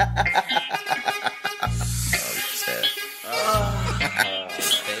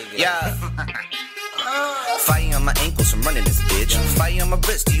 Yeah. Fire on my ankles, I'm running this bitch. Fire on my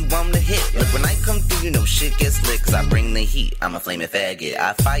wrist, do you want me to hit? Look, when I come through, you know shit gets lit, cause I bring the heat. I'm a flaming faggot,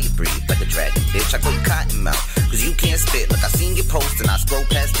 I fire breathe like a dragon, bitch. I go cotton mouth, cause you can't spit. Look, I seen your post and I scroll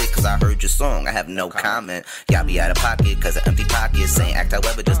past it, cause I heard your song. I have no comment. Y'all be out of pocket, cause of empty pockets. Ain't act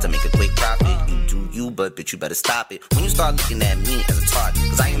however just to make a quick profit. You do you, but bitch, you better stop it. When you start looking at me as a target,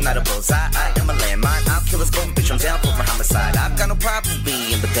 cause I am not a bullseye, I am a landmine. I'll kill a scope, bitch, I'm down for homicide. I've got no problem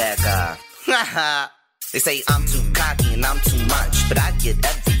being the bad guy. Haha. They say I'm too cocky and I'm too much, but I get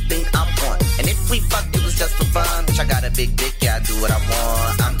everything I want. And if we fuck, it was just for fun. Bitch, I got a big dick, yeah, I do what I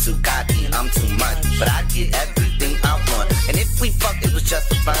want. I'm too cocky and I'm too much, but I get everything I want. And if we fuck, it was just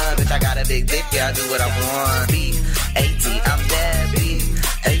for fun. Bitch, I got a big dick, yeah, I do what I want. B-A-T, I'm bad,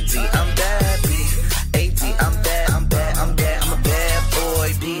 B-A-T, I'm bad, B-A-T, I'm bad, I'm bad, I'm bad, I'm a bad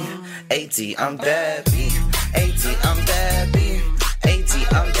boy, B-A-T, I'm bad, B-A-T, I'm bad, B-A-T,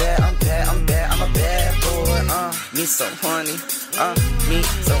 I'm bad, I'm bad, I'm bad, I'm a bad boy, me so horny, me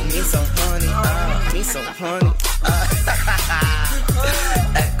so horny, me so horny,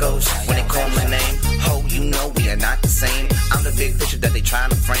 Echoes, when they call my name, ho, you know we are not the same. I'm the big picture that they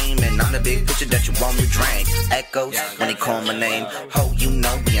trying to frame, and I'm the big picture that you want me to drink. Echoes, when they call my name, ho, you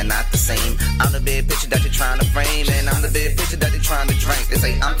know we are not the same. I'm the big picture that you're trying to frame, and I'm the big picture that they trying to drink. They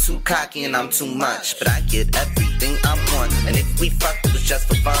say I'm too cocky and I'm too much, but I get everything I want. And if we fuck, it was just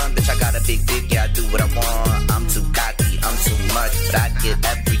for fun. Bitch, I got a big dick, yeah, I do what I want. I'm too cocky, I'm too much, but I get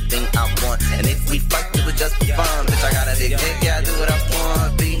everything I want. And if we fuck, it was just for fun. Bitch, I got a big dick, yeah, I do what I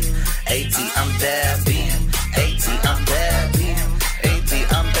want. B-A-T, I'm bad, B-A-T, I'm bad, B-A-T,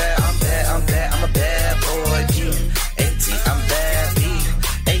 I'm bad, I'm bad, I'm bad, I'm a bad boy, B-A-T, I'm bad,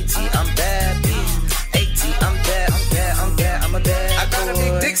 B-A-T, I'm bad, B-A-T, I'm bad, I'm bad, I'm bad, I'm a bad boy. I got a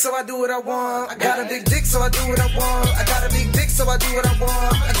big dick, so I do what I want. I got a big dick, so I do what I want. I got a big dick, so I do what I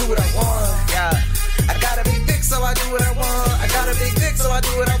want. I do what I want, yeah. I got a big dick, so I do what I want. I got a big dick, so I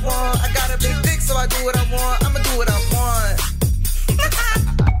do what I want. I got a big dick, so I do what I want. I'ma do what I want.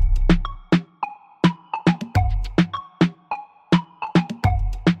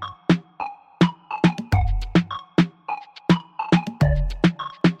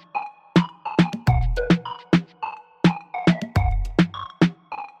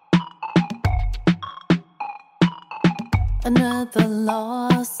 Another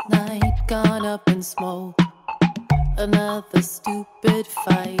lost night, gone up in smoke. Another stupid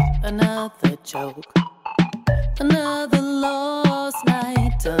fight, another joke. Another lost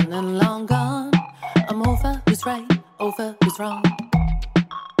night, done and long gone. I'm over who's right, over who's wrong.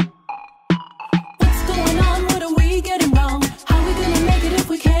 What's going on? What are we getting wrong? How we gonna make it if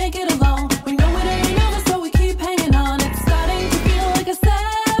we can't get along? We know it ain't over, so we keep hanging on. It's starting to feel like a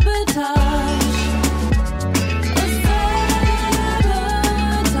sabotage.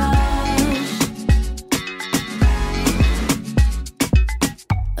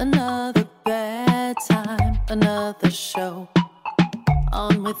 Another bad time, another show.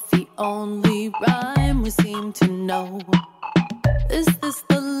 On with the only rhyme we seem to know. Is this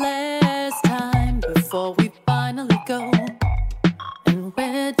the last time before we finally go? And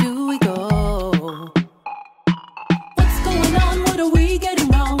where do we go? What's going on? What are we getting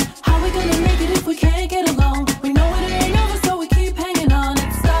wrong? How we gonna make it if we can't get along? We know it ain't over, so we keep hanging on.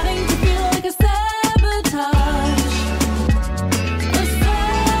 It's starting to feel like a sabotage.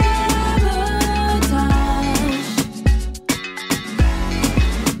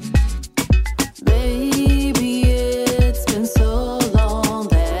 Baby, it's been so long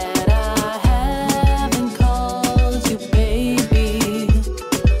that I haven't called you baby.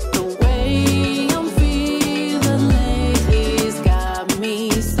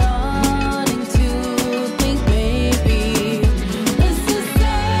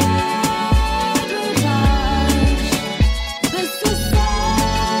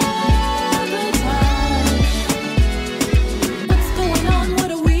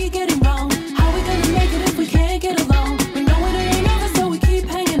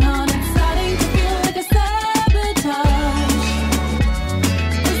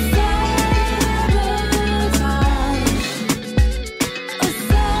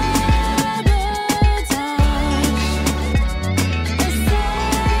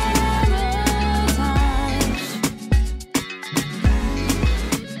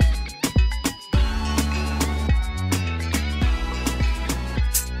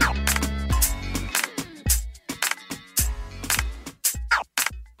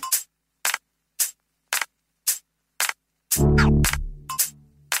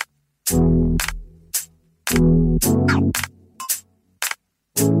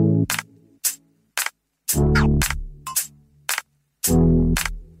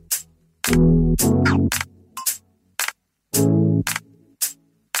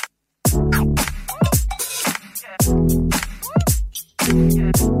 Up,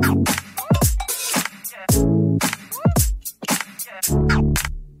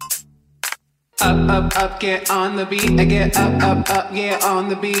 get on the beat. I get up, yeah, on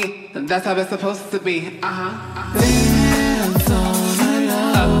the beat. That's how it's supposed to be. Dance all night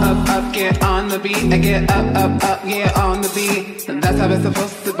long. Up, get on the beat. I get up, yeah, on the beat. That's how it's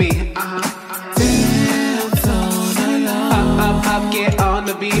supposed to be. Dance all night long. Up, get on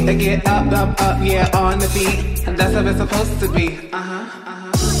the beat. I get up, yeah, on the beat. That's how it's supposed to be.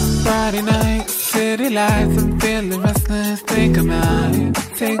 Friday night, city lights, I'm feeling restless, think I might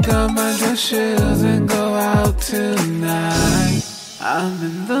take off my dress shoes and go out tonight. I'm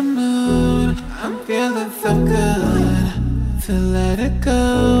in the mood, I'm feeling so good to let it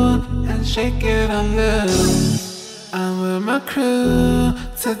go and shake it on loose. I'm with my crew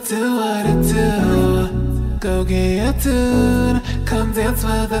to do what it do. Go get your dude, come dance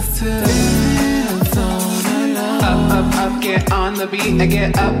with us too. Dance all night long. Up, get on the beat. I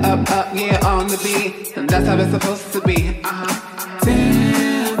get up, yeah, on the beat. And that's how it's supposed to be.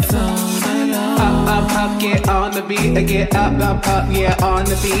 Dance all night long. Up, get on the beat. I get up, yeah, on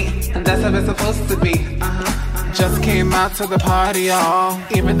the beat. And that's how it's supposed to be. Just came out to the party, y'all.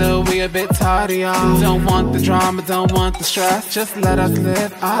 Even though we a bit tardy, y'all. Don't want the drama, don't want the stress. Just let us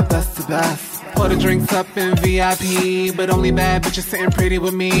live our best to best. Pour the drinks up in VIP, but only bad bitches sitting pretty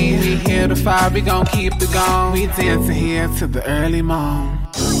with me. We hear the fire, we gon' keep it going. We dancing here to the early morn.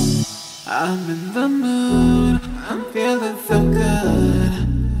 I'm in the mood, I'm feeling so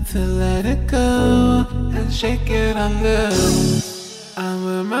good to let it go and shake it on loose. I'm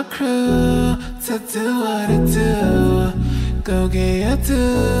with my crew to do what it do. Go get your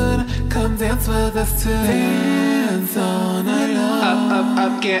dude, come dance with us too. Dance all night long.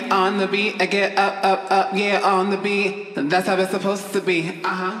 Up, get on the beat. I get up, yeah, on the beat. And that's how it's supposed to be.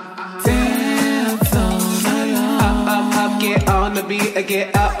 Dance all night long. Up, get on the beat. I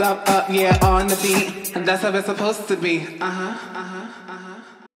get up, yeah, on the beat. And that's how it's supposed to be.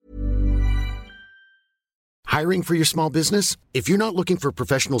 Hiring for your small business? If you're not looking for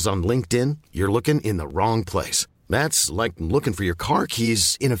professionals on LinkedIn, you're looking in the wrong place. That's like looking for your car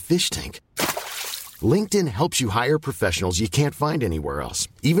keys in a fish tank. LinkedIn helps you hire professionals you can't find anywhere else,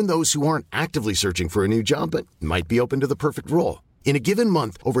 even those who aren't actively searching for a new job but might be open to the perfect role. In a given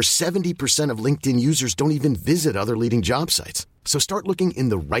month, over 70% of LinkedIn users don't even visit other leading job sites. So start looking in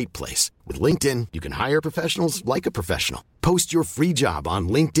the right place. With LinkedIn, you can hire professionals like a professional. Post your free job on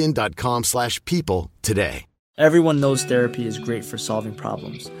linkedin.com/people today. Everyone knows therapy is great for solving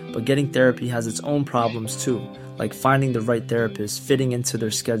problems, but getting therapy has its own problems too, like finding the right therapist, fitting into their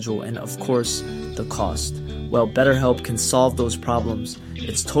schedule, and of course, the cost. Well, BetterHelp can solve those problems.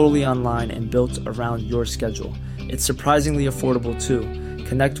 It's totally online and built around your schedule. It's surprisingly affordable too.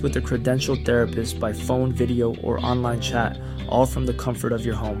 Connect with a credentialed therapist by phone, video, or online chat, all from the comfort of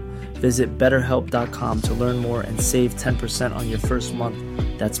your home. Visit BetterHelp.com to learn more and save 10% on your first month.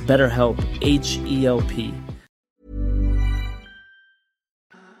 That's BetterHelp, H-E-L-P.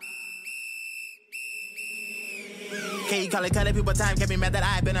 Okay, you call it color, people time, can't be mad that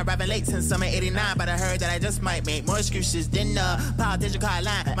I've been arriving late since summer 89, but I heard that I just might make more excuses than politician call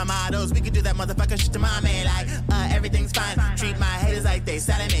line. My mottos, we could do that motherfucker shit to my man, like, everything's fine. Treat my haters like they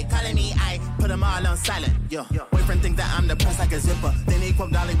silent, me calling me, I put them all on silent, yo. Boyfriend think that I'm depressed like a zipper, then he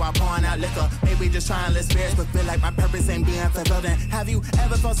quote Dolly while pouring out liquor. Maybe just trying less spirits, but feel like my purpose ain't being fulfilled. And have you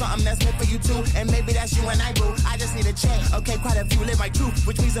ever felt something that's meant for you too? And maybe that's you and I, boo. I just need a check, okay, quite a few live my truth,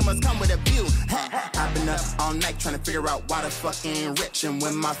 which means it must come with a view. I've been up all night trying to figure out why the fuck ain't rich. And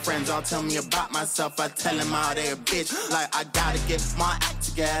when my friends all tell me about myself, I tell them all they a bitch. Like I gotta get my act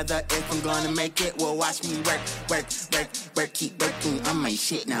together if I'm gonna make it. Well, watch me work, keep working on my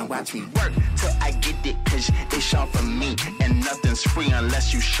shit. Now watch me work till I get it, cause it's all for me. And nothing's free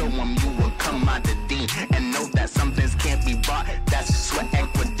unless you show them you will come out the D. And know that some things can't be bought, that's sweat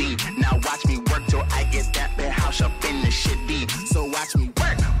equity. Now watch me work till I get that big house up in the shit D. So watch me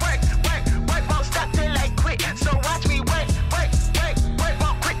work, won't stop till I quit. So watch me work,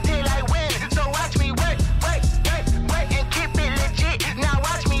 won't quit till I win. So watch me work, and keep it legit. Now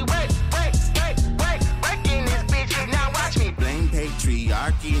watch me work in this bitch. Now watch me blame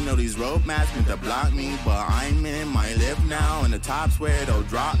patriarchy. Know these roadmaps meant to block me, but I'm in my live now, and the top's where they'll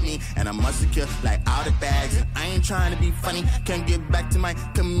drop me. And I must secure like out of bags. And I ain't trying to be funny, can't get back to my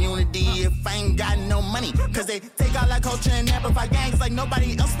community if I ain't got no money. Cause they take all our culture and amplify gangs like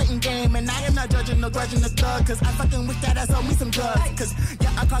nobody else spitting game. And I am not judging no grudging the thug, cause I fucking wish that I sold me some drugs. Cause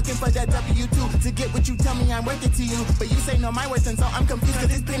yeah, I'm clocking for that W2 to get what you tell me I'm worth it to you. But you say no my worth, and so I'm confused cause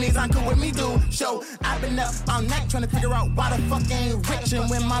these pennies aren't cool with me, dude. So I've been up all night trying to figure out why the fuck ain't ain't rich. And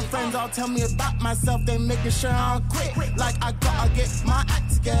when my friends all tell me about myself, they making sure I'm quick. Like I gotta get my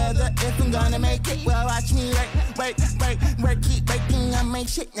act together if I'm gonna make it. Well, watch me work, keep working, I make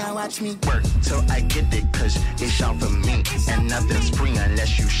shit. Now watch me work till I get it, cause it's all for me. And nothing's free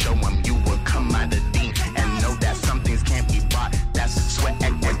unless you show them you will come out of deep. And know that some things can't be bought, that's sweat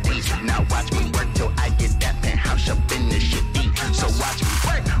equity. Now watch me work till I get that penthouse up in this shit deep. So watch me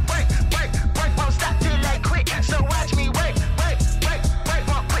work, won't stop till I quit. So watch me work,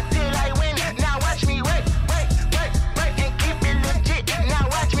 won't quit till I win. Now watch me work, and keep it legit. Now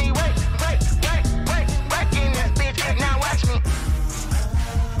watch me work in this bitch. Now watch me.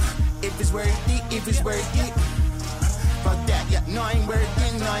 If it's worth it, fuck that, yeah, no I ain't worth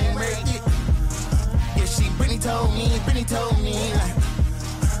it. Yeah, Brittany told me, like,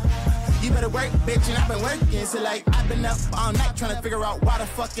 you better work, bitch, and I've been working. So like, I've been up all night trying to figure out why the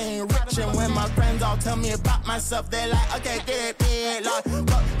fuck I ain't rich. And when my friends all tell me about myself, they're like, okay, get it, like,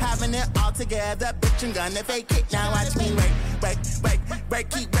 fuck having it all together, bitch, I'm gonna fake it. Now watch me work,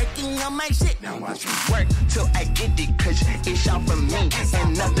 keep working on my shit. Now watch me work till I get it, cause it's all for me.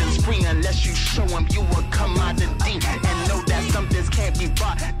 And nothing's free unless you show them you will come out the deep. And know that some things can't be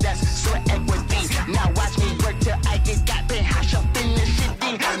bought, that's sweat equity. Now watch me work till I get that penthouse up in this shit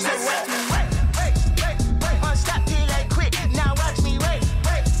deep. So watch me work, won't stop till I quit. Now watch me work,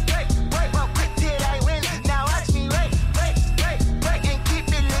 won't quit till I win. Now watch me work, and keep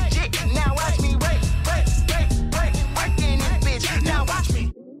it legit. Now watch me work in this bitch. Now watch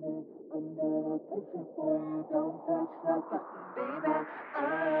me.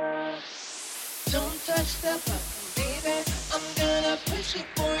 Don't touch the button, baby. I'm gonna push it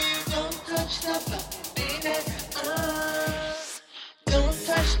for you. Don't touch the button, baby. Don't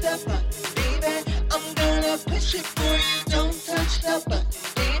touch the button, baby. I'm gonna push it for you. Don't touch the button,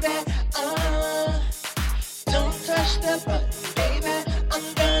 baby. Don't touch the button, baby. I'm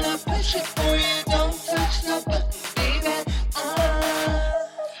gonna push it for you. Don't touch the button, baby.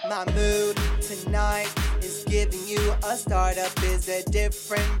 My mood tonight is giving you a startup. Is a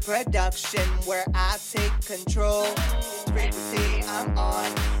different production where I take control. Frequency I'm on,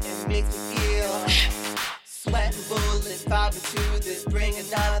 it makes me feel sweat and bullets, vibing to this, bring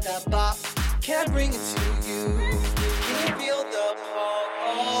another bop. Can't bring it to you. Can you feel the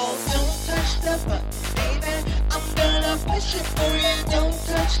pulse? Don't touch the button, baby. I'm gonna push it for you. Don't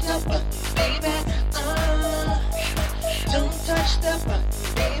touch the button, baby. Don't touch the button,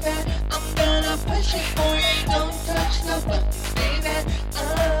 baby. I'm gonna push it for you. Don't touch the button, baby.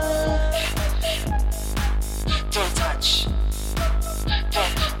 Don't touch.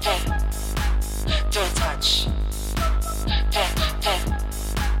 Don't touch.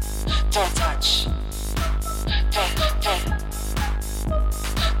 Don't touch.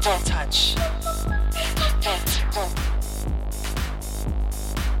 Don't touch.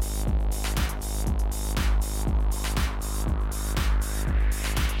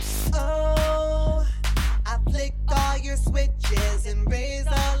 Oh, I flicked all your switches and raised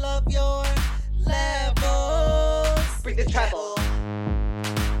all of your levels. Bring the treble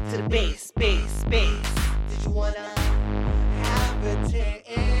to the bass. Did you wanna have a taste?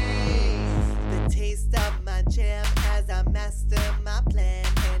 The taste of my jam as I master my plan,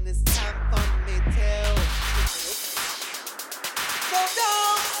 and it's time for me to go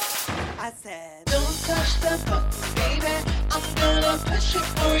down. I said, don't touch the button, baby. I'm gonna push it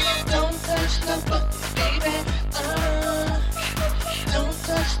for you. Don't touch the button, baby. Don't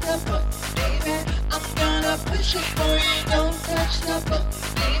touch the button, baby. I'm gonna push it for you. Don't touch the button,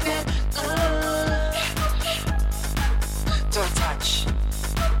 baby. Don't touch.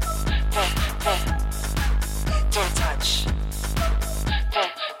 Don't touch.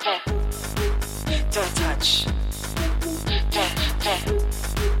 Don't touch.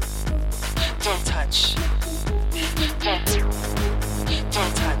 Don't touch.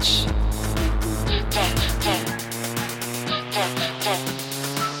 Don't touch.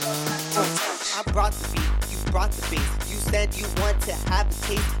 I brought the beat, you brought the bass. You said you want to have a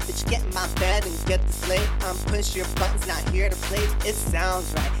taste, but you get in my bed and get the slate. I'm push your buttons, not here to play. It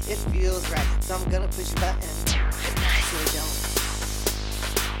sounds right, it feels right, so I'm gonna push your button.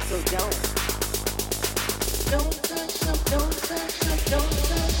 So don't. Don't touch them, don't touch them, don't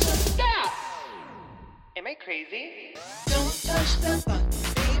touch them. Stop! Am I crazy? Don't touch the button,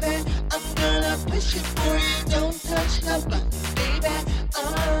 baby. I'm gonna push it for you. Don't touch the button, baby.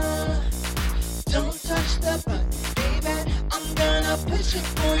 Don't touch the button, baby. I'm gonna push it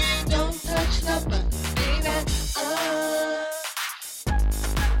for you. Don't touch the button, baby.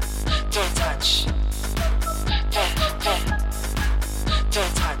 Don't touch.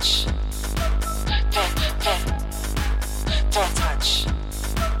 Don't touch. Don't touch. touch.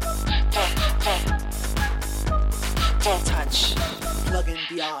 Don't touch. Plug in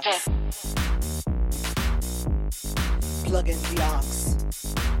the aux. Plug in the aux.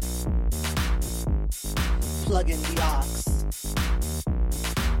 Plug in the aux.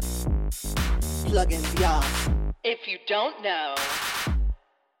 Plug in the aux. If you don't know,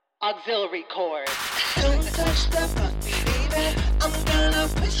 auxiliary cord. Don't touch the button, baby. I'm gonna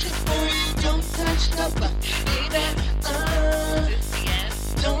push it for you. Don't touch the button, baby.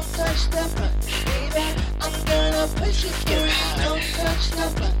 Don't touch the button, baby. I'm gonna push it for you. Don't touch the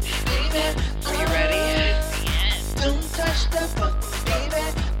button, baby. Are you ready? Don't touch the button, baby.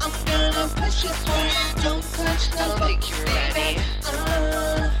 I'm gonna push it for you. Don't touch the button, think you're ready.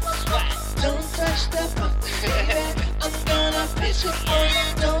 Don't touch the button, baby. I'm gonna push it for you.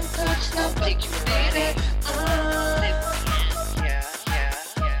 Don't touch the button, baby.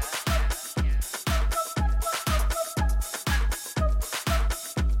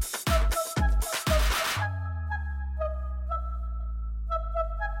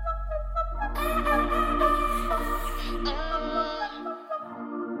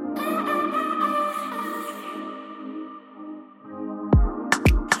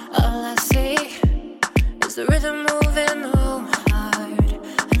 All I see is the rhythm moving hard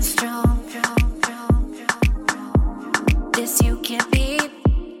and strong. This you can't beat.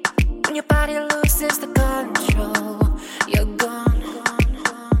 When your body loses the control, you're gone.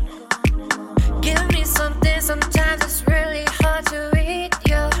 Give me something, sometimes it's really hard to read.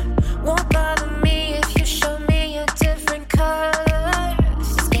 You won't bother me if you show me a different color.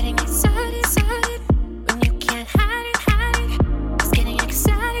 It's getting excited when you can't hide it. It's getting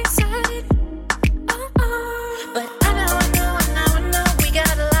excited. But I know we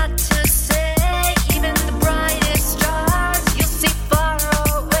got a lot to say. Even the brightest stars you'll see far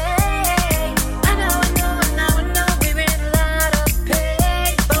away. I know we're in a lot of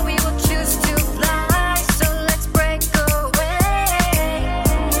pain, but we will choose to fly. So let's break away.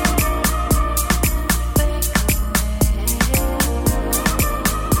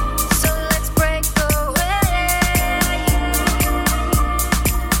 So let's break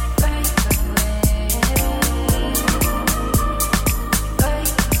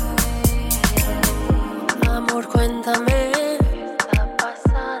Amor, cuéntame,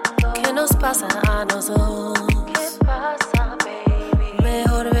 ¿qué nos pasa a nosotros? ¿Qué pasa, baby?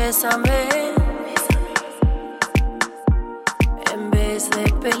 Mejor bésame en vez de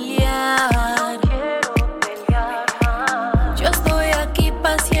pelear. Yo estoy aquí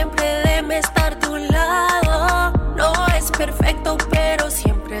para siempre, déme estar a tu lado. No es perfecto, pero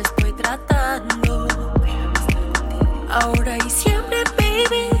siempre estoy tratando. Ahora y siempre,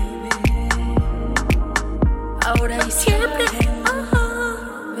 baby. Ahora y siempre.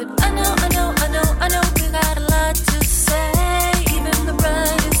 But I know we got a lot to say. Even the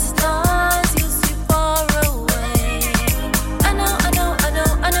brightest stars you'll see far away. I know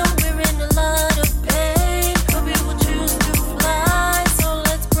we're in a lot of pain, but we will choose to fly. So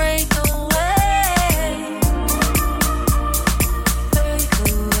let's break away.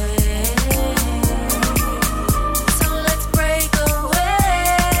 So let's break away.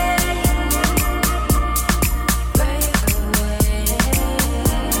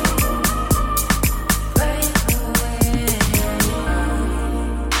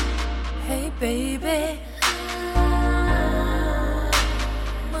 Hey baby,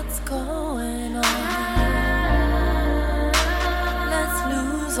 what's going on? Let's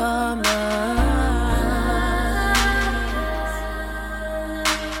lose our minds.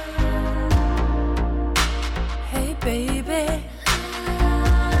 Hey baby,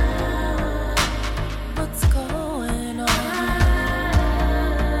 what's going on?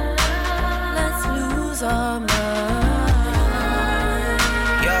 Let's lose our minds.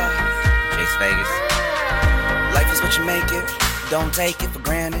 Vegas. Life is what you make it. Don't take it for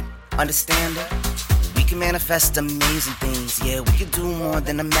granted. Understand it. We can manifest amazing things. Yeah, we can do more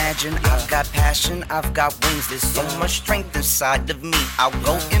than imagine. I've got passion, I've got wings. There's so much strength inside of me. I'll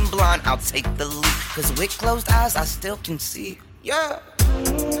go in blind, I'll take the leap. Cause with closed eyes, I still can see. Yeah.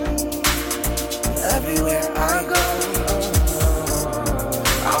 Everywhere I go,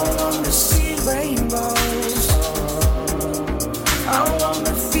 I wanna see rainbows. I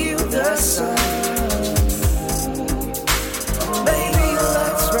wanna feel the sun. Baby,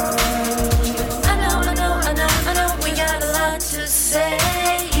 let's run. I know we got a lot to say.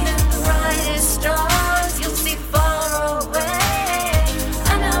 Even the brightest stars you'll see far away.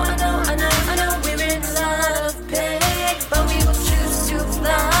 I know we're in a lot of pain, but we will choose to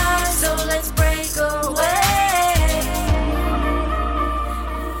fly. So let's break away.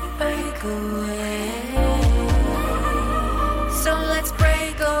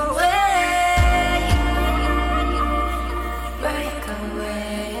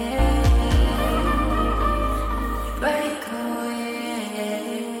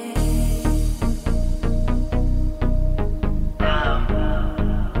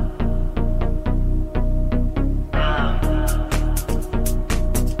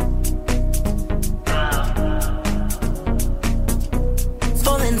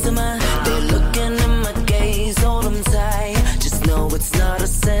 it's not a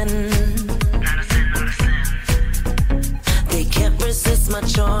sin. They can't resist my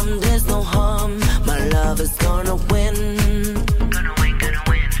charm, there's no harm. My love is gonna win.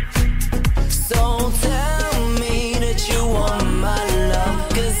 So tell me that you want my love,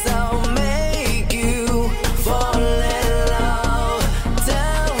 'cause I'll make you fall in love.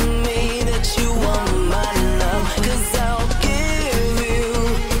 Tell me that you want my love, 'cause I'll give you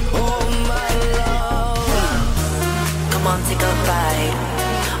all my love. Come on, take a bite.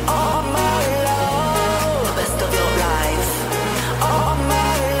 All my love, the best of your life. All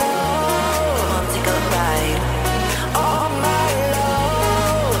my love, come on, take a bite. All my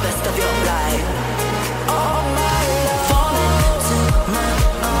love, the best of your life. All my love, fall into my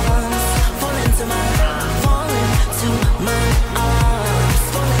arms, fall into my, fall into my arms,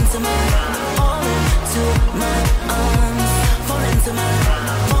 fall into my, fall into my arms, fall into my,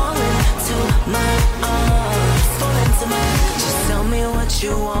 fall into my arms, fall into my. Just tell me what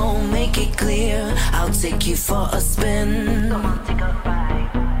you want, make it clear. I'll take you for a spin. Come on, take a bite.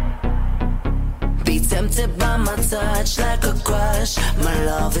 Be tempted by my touch like a crush. My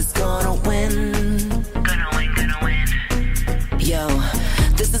love is gonna win. Gonna win, gonna win. Yo,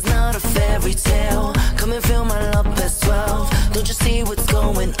 this is not a fairy tale. Come and feel my love past 12. Don't you see what's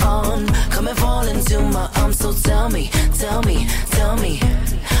going on? Come and fall into my arms. So tell me, tell me, tell me.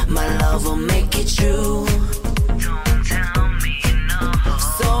 My love will make it true. Don't tell me no.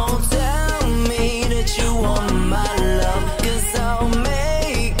 So tell me that you want my love, 'cause I'll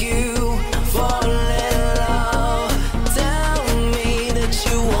make you fall in love. Tell me that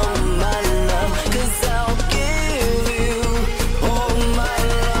you want my love, 'cause I'll give you all my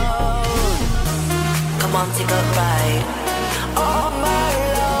love. Come on, take a bite. All my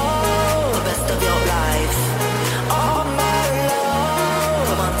love, the best of your life. All my love,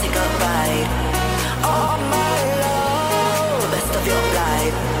 come on, take a bite. All my love, the best of your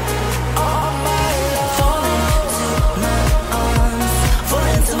life. All my love, fall into my arms, fall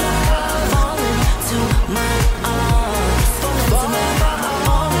into my, fall into my arms, fall into my,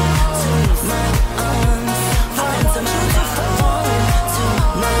 fall into my arms, fall into my, fall into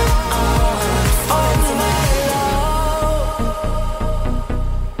my arms, fall into my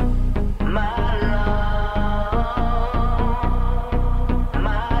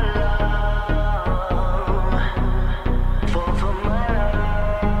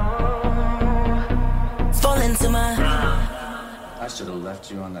fall into my. I should have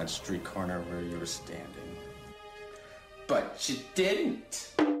left you on that street corner where you were standing. But you didn't.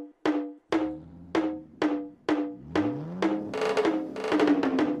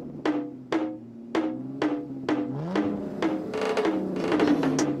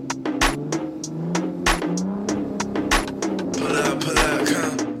 Pull up,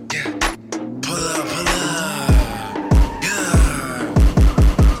 come, yeah. Pull up, yeah.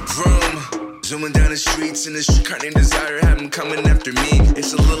 Vroom, zooming down the streets in the street car named Desire, have them coming after me.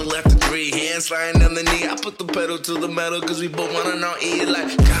 It's a little after 3, hands sliding down the knee. I put the pedal to the metal, 'cause we both wanna know it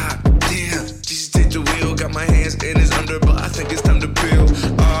like, God damn, Jesus take the wheel. Got my hands in his underbelt, I think it's time to peel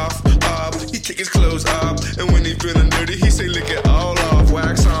off. He take his clothes off, and when he feeling dirty, he say lick it all off.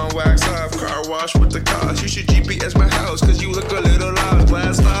 Wax on, wax off, car wash with the cost. You should GPS my house, 'cause you look a little lost.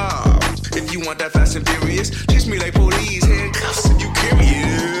 Blast off. If you want that fast and furious, chase me like police, handcuffs if you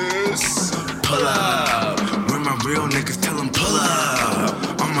curious. Pull up, where my real niggas, tell them pull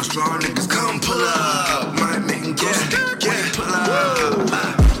up. All my strong niggas come pull up. Might make them go yeah, pull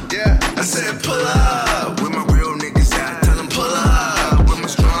up. Yeah, I said pull up, where my real niggas at, tell them pull up. Where my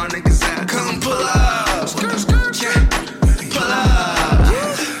strong niggas at, come pull up. Yeah, pull up.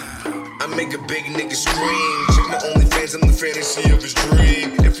 I make a big nigga scream. Check my OnlyFans, I'm the fantasy of his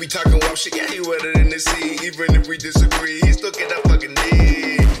dream. If we talking wild shit, yeah, he wetter than the sea. Even if we disagree, he still get that fucking D.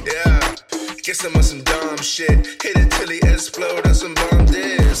 Yeah, guess I'm on some dumb shit. Hit it till he explode on some bomb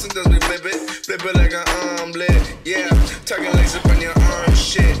dish. Sometimes we flip it like an omelet. Yeah, talking lace up on your arm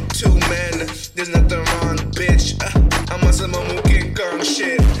shit. 2 men, there's nothing wrong, bitch. I'm on some King Kong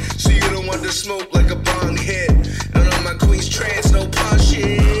shit. So you don't want to smoke like a bong hit. And on my queen's trance, no pawn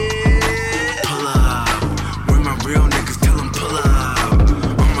shit. Pull up, where my real niggas, tell them pull up.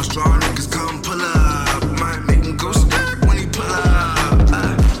 All my strong niggas come pull up. Might make them go skirt when he pull up.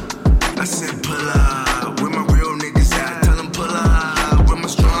 I said pull up, where my real niggas at, tell them pull up. Where my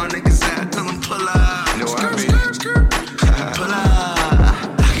strong niggas at, tell them pull up. You know what I mean? Pull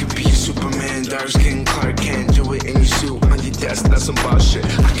up. I could be your Superman, dark skin Clark Kent, do it in your suit on your desk, that's some bullshit.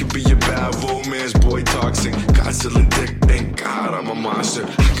 I could be your bad romance boy toxic, Godzilla dick, thank God I'm a monster.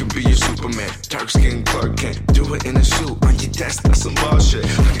 I could be your Superman. Superman, dark skin Clark Kent. Do it in a suit on your desk, that's some bullshit.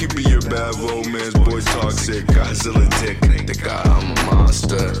 I could be your bad romance, boy toxic. Godzilla dick, the guy, I'm a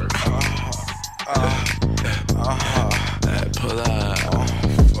monster. Pull up.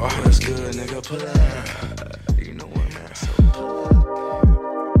 That's good, nigga, pull up. You know what, man, so pull up.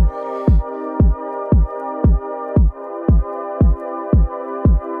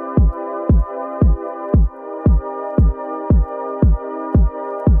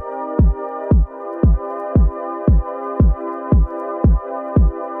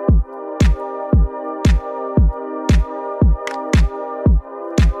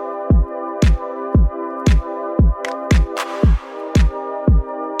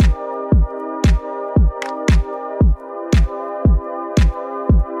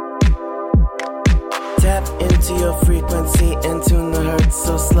 Your frequency and tune the hertz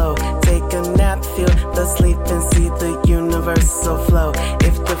so slow. Take a nap, feel the sleep and see the universal flow.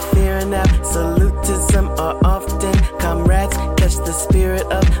 If the fear and absolutism are often comrades, catch the spirit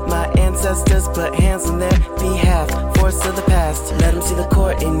of my ancestors, put hands on their behalf. Force of the past, let them see the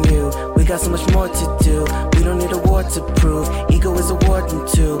core in you. We got so much more to do. We don't need a war to prove. Ego is a warden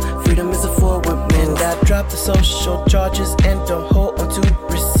too. Freedom is a forward move. And I drop the social charges and don't hold on to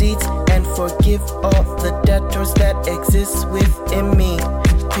receipts. And forgive all the debtors that exist within me.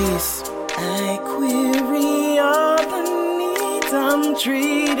 Peace. I query all the needs I'm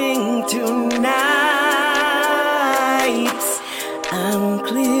treating tonight. I'm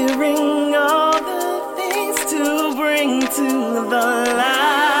clearing all the things to bring to the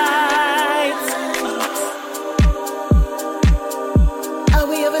light. Are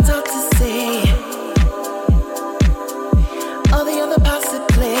we ever taught to say all the other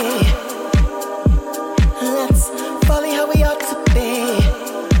possibly? Let's follow how we ought to be.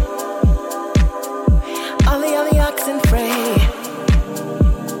 Ollie, oxen free.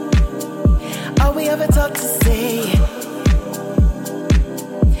 Are we ever taught to say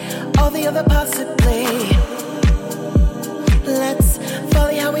all the other possibly? Let's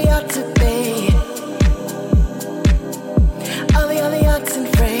follow how we ought to be. Ollie, oxen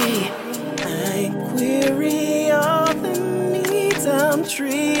free. I query all the needs I'm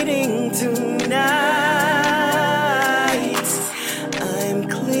treating tonight. I'm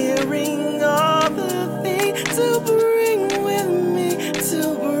clearing all the things to bring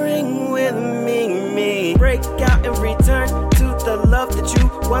with me. Break out and return to the love that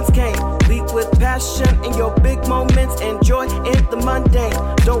you once came. Lead with passion in your big moments and joy in the mundane.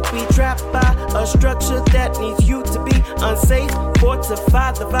 Don't be trapped by a structure that needs you to be unsafe.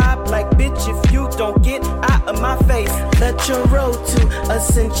 Fortify the vibe like bitch if you don't get out of my face. Let your road to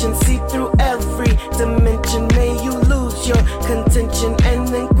ascension see through every dimension. May you lose your contention and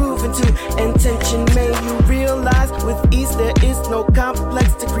then groove into intention. May you realize with ease there is no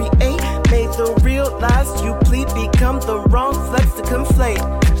complex to create. May the realized you plead become the wrong flex to conflate.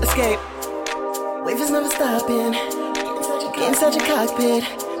 Escape. Wave is never stopping. Get inside your cockpit.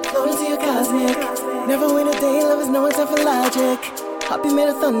 Float into your cosmic. Never wait a day, love is no time for logic. Heart be made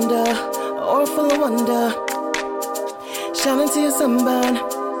of thunder, or full of wonder. Shine into your sunburn.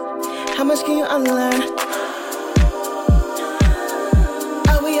 How much can you unlearn?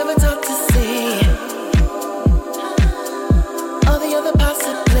 Are we ever taught to say all the other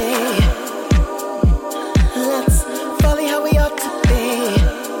possibly? Let's follow how we ought to be.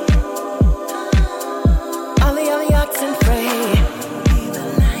 Ollie, oxen free.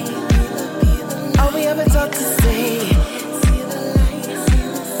 Are we ever taught to say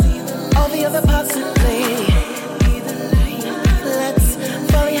all the other possibly? Let's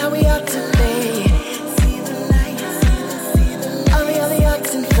follow how we ought to be.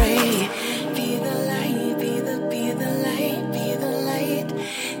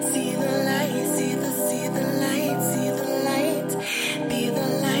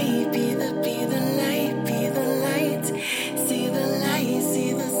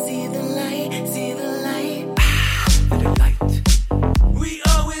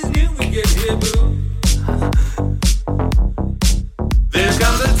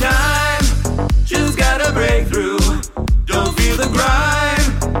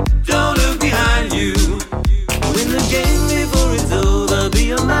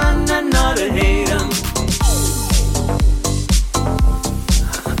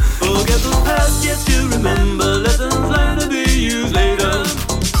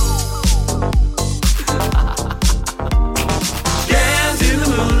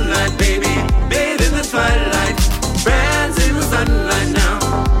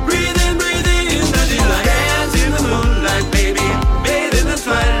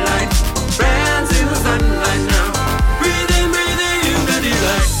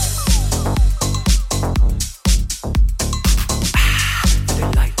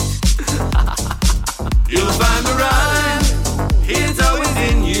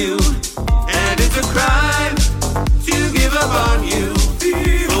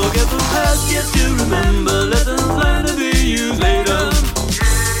 just to remember lessons learned to be used later.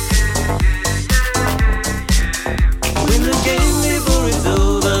 Win the game before it's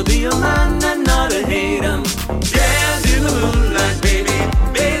over. Be a man and not a hater. Dance in the moonlight, baby.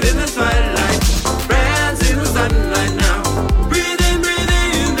 Bathe in the twilight. Dance in the sunlight now. Breathe in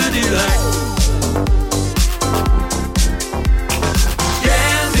the delight.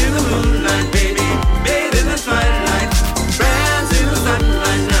 Dance in the moonlight, baby. Bathe in the twilight. Dance in the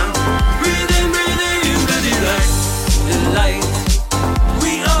sunlight now. Breathe in the delight. Delight.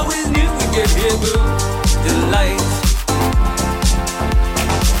 We always knew we'd get here, boo. Delight.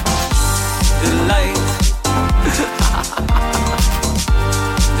 Delight.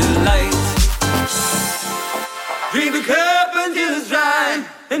 Delight. Drink the cup until it's dry,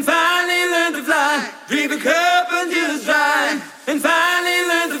 and finally learn to fly. Drink the cup until it's dry, and finally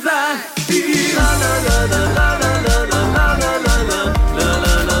learn to fly. La la la la la la la la la la la la la la la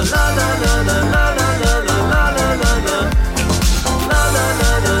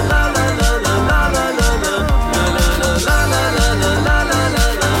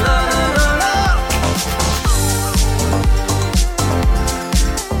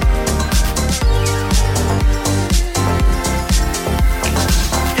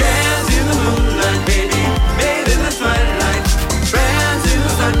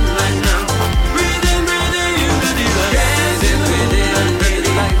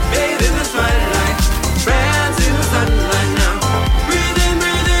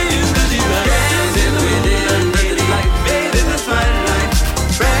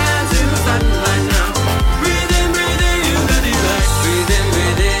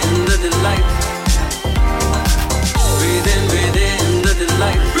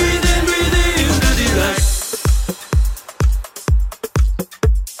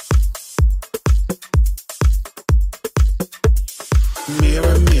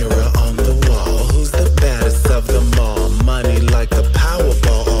Mirror, mirror on the wall, who's the baddest of them all? Money like the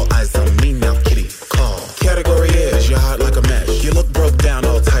Powerball, all eyes on me now, kitty, call. Category is, you're hot like a mesh. You look broke down,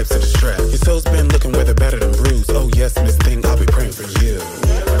 all types of distress. Your soul's been looking whether better than bruised. Oh yes, Miss Thing, I'll be praying for you.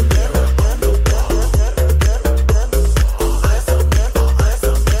 Mirror, mirror on the wall, all eyes on me, all eyes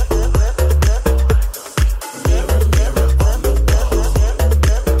on me. Mirror, mirror on the wall,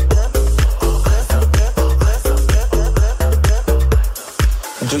 all eyes on me, all eyes on me.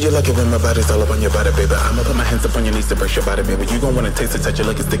 Do you like it when my body's all up on your body, baby? I'ma put my hands up on your knees to brush your body, baby. You gon' wanna taste it, touch it,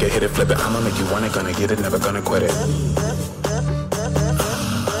 lick it, stick it, hit it, flip it. I'ma make you want it, gonna get it, never gonna quit it.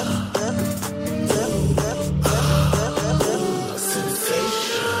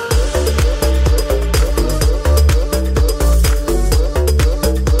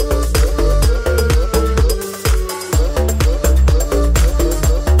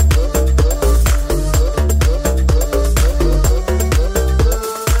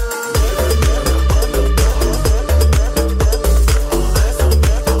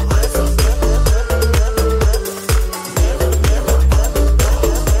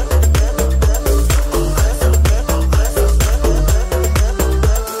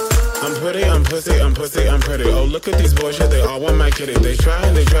 I'm pretty. Oh, look at these boys, yeah, they all want my kitty. They try,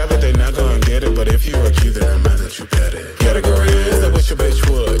 but they not gonna get it. But if you are cute, then I'm mad that you get it. Category is, I wish your bitch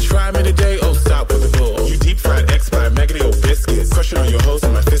would. Try me today, oh, stop with the bull. You deep fried X-Pie, maggoty old biscuits. Crushing on your hoes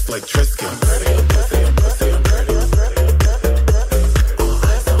in my fist like Triscuits. I'm pretty, I'm pussy, I'm pussy, I'm pretty. All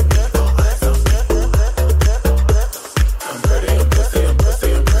eyes on me, all eyes on me. I'm pretty, I'm pussy, I'm pussy,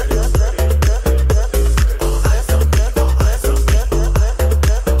 I'm pretty. All eyes on me, all eyes on me.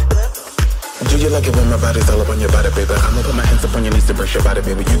 Do you like it when my body's all up on your body, baby? I'ma put my hands up on your knees to brush your body,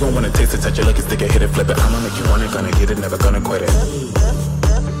 baby. You gon' wanna taste it, touch it, lick it, stick it, hit it, flip it. I'ma make you want it, gonna get it, never gonna quit it.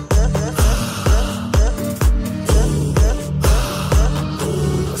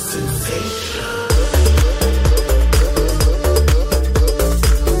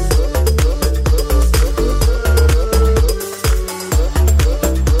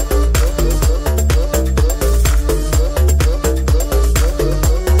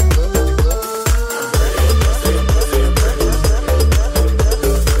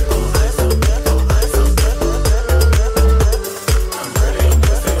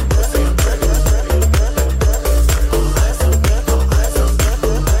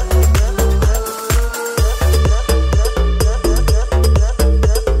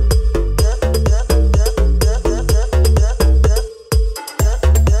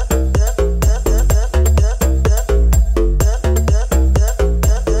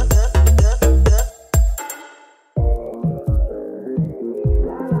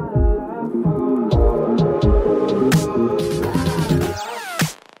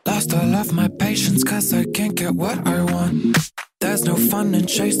 Lost all of my patience 'cause I can't get what I want. There's no fun in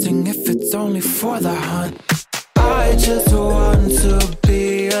chasing if it's only for the hunt. I just want to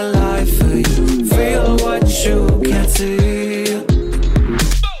be alive for you. Feel what you can't see.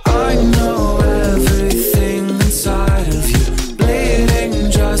 I know everything inside of you,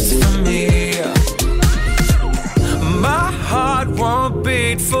 bleeding just for me. My heart won't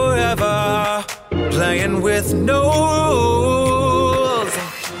beat forever, playing with no rules.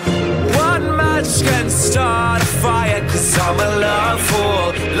 One match can start a fire, 'cause I'm a love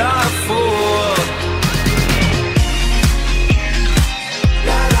fool, love fool.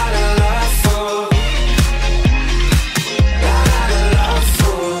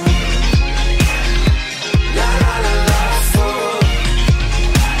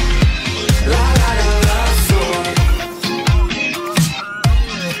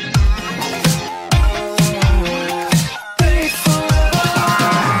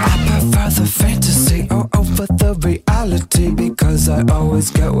 Because I always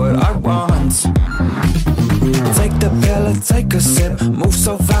get what I want. Take the pill and take a sip. Move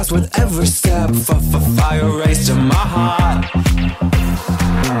so fast with every step. Fire race to my heart.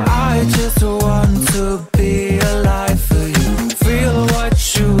 I just want to be alive for you. Feel what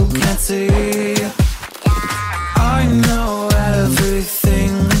you can't see. I know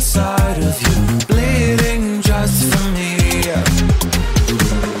everything inside of you, bleeding just for me.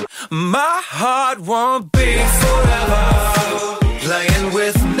 My heart won't beat forever, playing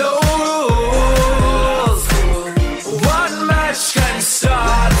with no rules. One match can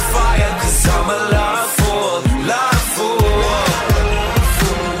start a fire, 'cause I'm a love fool, love fool.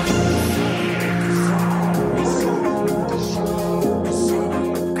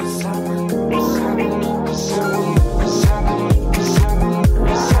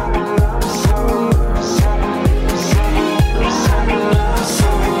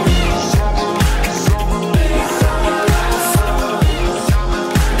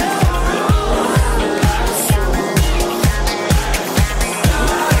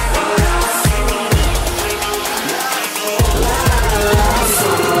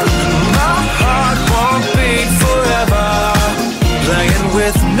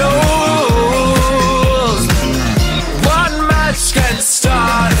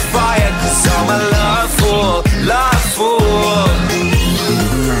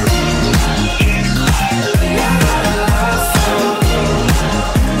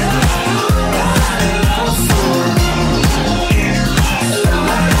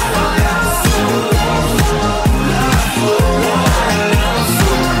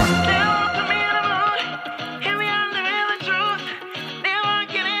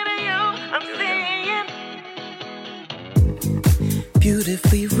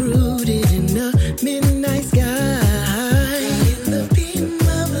 Beautifully rooted in the midnight sky, in the beam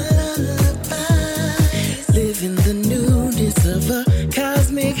of lullabies, living the newness of a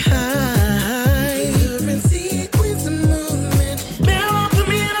cosmic high. You're in sequence of movement. Now put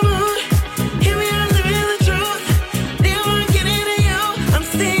me in a mood. Here we are, the real truth. Now I'm getting to you. I'm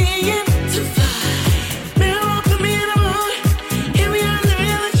staying to fly. Now put me in a mood. Here we are, the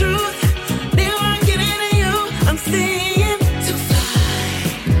real truth. Now I'm getting to you. I'm staying to fly.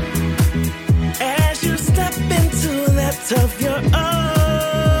 As you step into that of your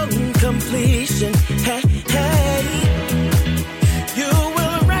own completion, hey, hey, you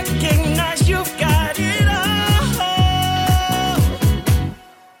will recognize you've got it all.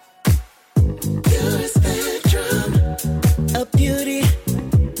 You're a spectrum of beauty,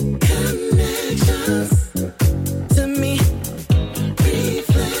 connections to me,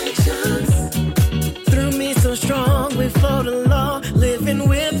 reflections through me so strong we float along, living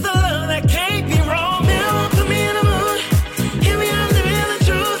with the love that can't be wrong. Now put me in a mood. Here we are, the real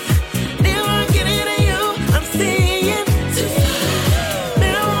truth. Now I'm getting to you. I'm staying to fly.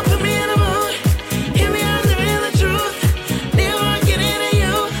 Now put me in a mood. Here we are, the real truth. Now I'm getting to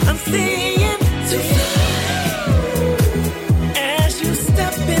you. I'm staying to fly. As you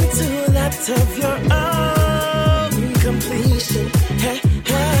step into that of your own completion, hey,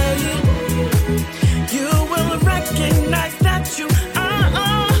 hey, you will recognize that you are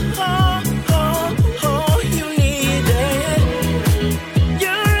all you needed.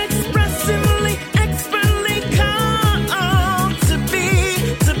 You're expressively, expertly called to be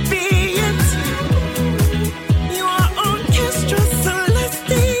it. You are orchestra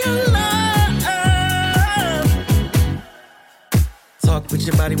celestial love. Talk with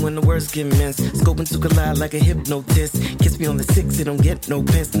your body even when the words get minced. Scoping to collide like a hypnotist. Kiss me on the 6, it don't get no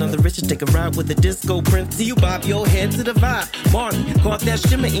piss. None of the rich take a ride with the disco prince. See you bob your head to the vibe. Marley, caught that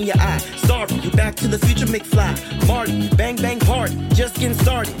shimmer in your eye. Starry, you back to the future McFly. Marty, bang bang party, just getting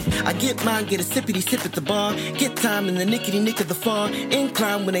started. I get mine, get a sippity sip at the bar. Get time in the nickety nick of the far.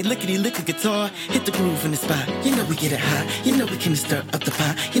 Incline when they lickety lick a guitar. Hit the groove in the spot. You know we get it hot. You know we can stir up the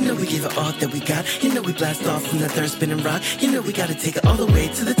pot. You know we give it all that we got. You know we blast off from the third spinning rock. You know we gotta take it all the way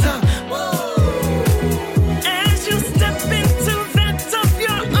to the top. Whoa. As you step into that of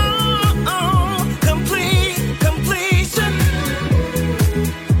your own completion,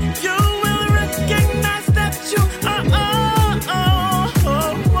 you will recognize that you are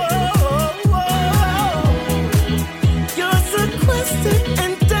you're sequestered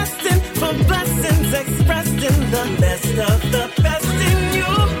and destined for blessings, expressed in the best of the best in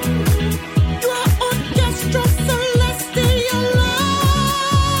you. Your orchestra celestial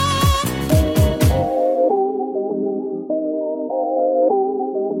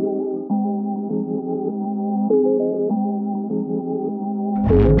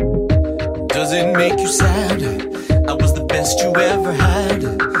Does it make you sad? I was the best you ever had.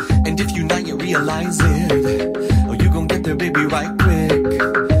 And if you not yet realize it, oh, you gon' get there, baby, right quick.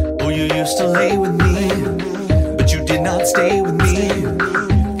 Oh, you used to lay with me, but you did not stay with me.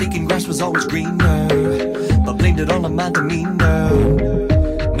 Thinking grass was always greener, but blamed it all on my demeanor.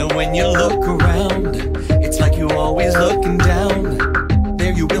 Now when you look around, it's like you always looking down.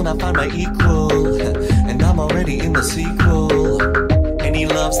 There you will not find my equal, and I'm already in the sequel. And he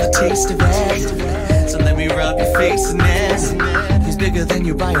loves the taste of it, so let me rub your face in it. He's bigger than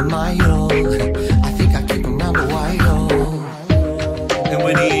you by a mile. I think I keep him round a while. And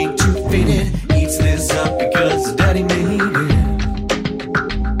when he ain't too faded, eats this up because daddy made it.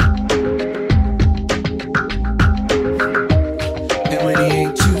 And when he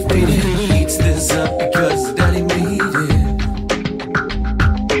ain't too faded, eats this up because daddy made it.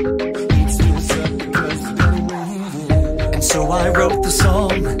 Eats this up because daddy made it. And so I wrote the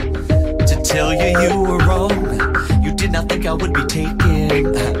song to tell you you were wrong. You did not think I would be taken.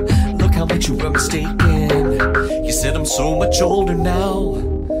 Look how much you were mistaken. You said I'm so much older now.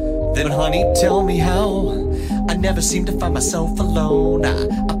 Then honey, tell me how. I never seem to find myself alone.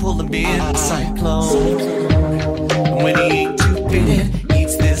 I pull a mid-cyclone. When he ain't too faded,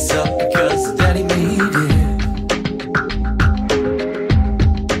 eats this up because daddy made it.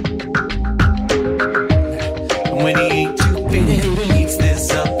 When he ain't too faded, eats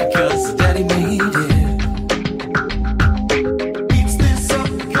this up because daddy made it. Eats this up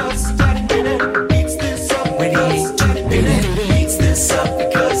because daddy made it. Eats this up when he ain't too faded, eats this up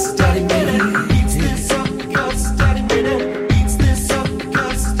because daddy made it. Eats this up because daddy made it. Eats this up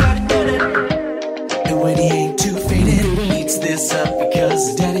because daddy made it. And when he ain't too faded, eats this up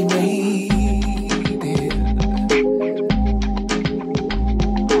because daddy made it.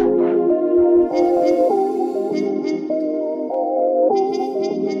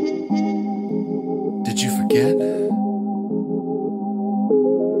 Did you forget?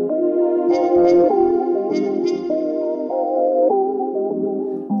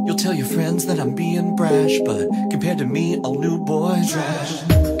 You'll tell your friends that I'm being brash, but compared to me, all new boys trash.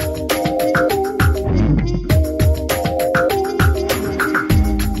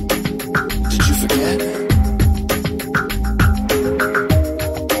 Did you forget?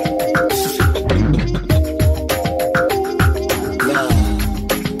 Nah,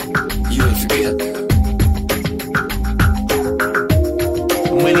 you ain't forget.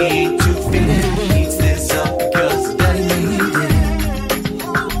 When he ain't too faded, eats this up because daddy made it.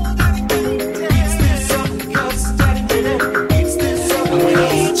 Eats this up because daddy made it. Eats this up. When he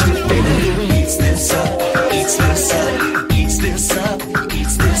ain't too faded, eats this up. Eats this up. Eats this up.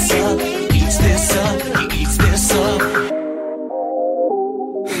 Eats this up. Eats this up. He eats this up.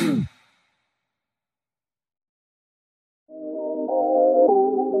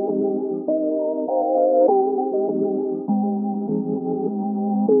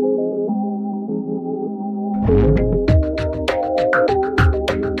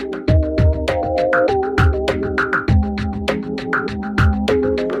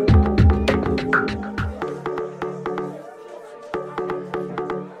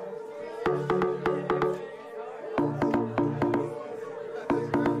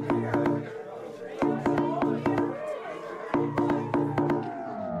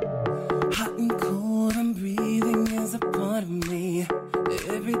 Hot and cold, I'm breathing is a part of me.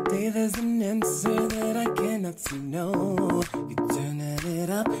 Every day there's an answer that I cannot see, no. You're turning it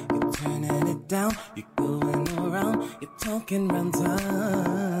up, you're turning it down. You're going around, you're talking round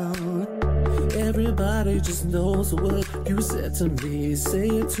town. Everybody just knows what you said to me. Say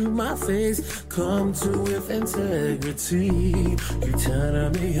it to my face. Come to with integrity. You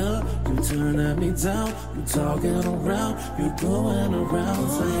turning me up, you turning me down. You talking around, you going around.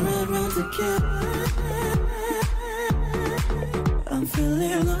 Around together. I'm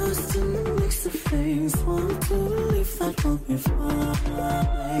feeling lost in the mix of things. Want to leave that will be fine.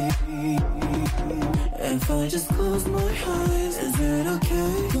 If I just close my eyes, is it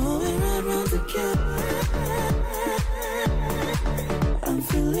okay? Going around together. I'm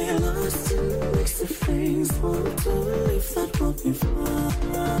feeling lost in the mix of things. Want to leave that will be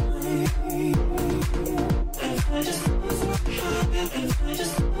fine. If I just close my eyes, if I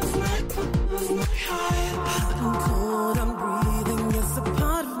just close my eyes. I'm cold, I'm breathing, it's a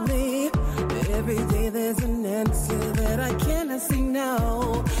part of me. Every day there's an answer that I cannot see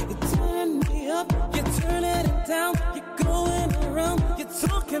now. You're turning me up, you're turning it down. You're going around, you're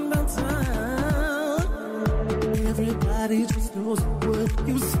talking about time. Everybody just knows what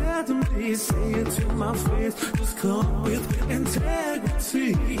you said to me. Say it to my face. Just come with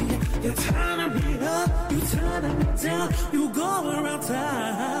integrity. You're turning me up, you turning me down. You go around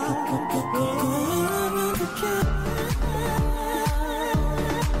town. Go around together.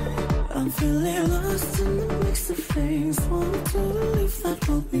 I'm feeling lost in the mix of things. Want to leave that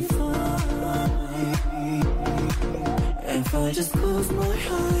will be fine. If I just close my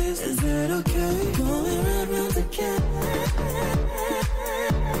eyes, is it okay? Going around again.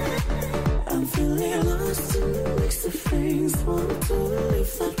 I'm feeling lost in the mix of things. Want to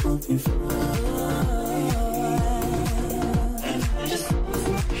leave that will be fine. If I just close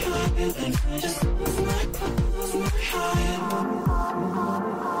my eyes, if I just close my eyes.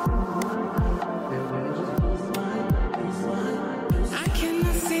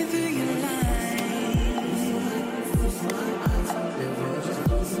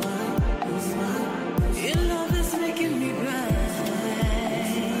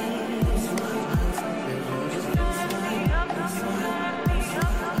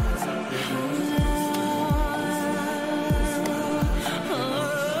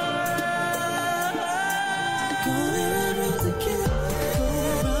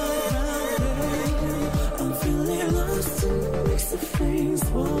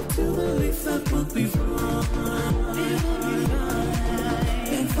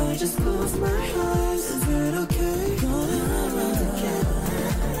 If I just close my eyes, is it okay? Going around again.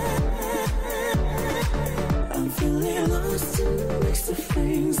 I'm feeling lost in the mix of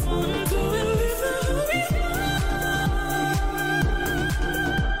things. Wanna do it, leave that will be fine.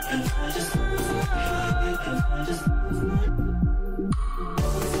 If I just close my eyes, if I just close my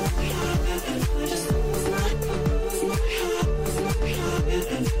eyes, if I just close my eyes,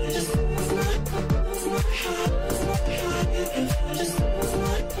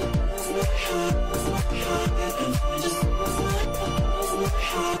 if I just close my eyes.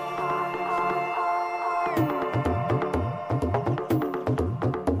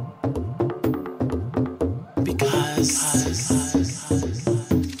 Because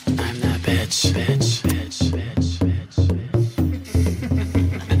I'm that bitch.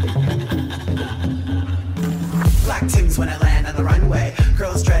 Black Tims when I land on the runway.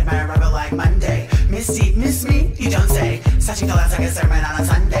 Girls dread my rubber like Monday. Misty, miss me? You don't say. Such a glass like a sermon on a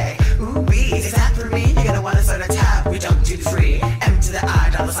Sunday. Ooh wee, is that for me? You're gonna wanna start a tab. We don't do free. M to the I,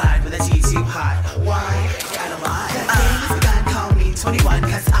 dollar sign with a T too hot. Why? Gotta lie. Things gun call me 21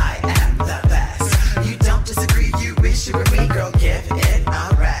 cause I am the best. You don't disagree, you wish you were me, girl. Give it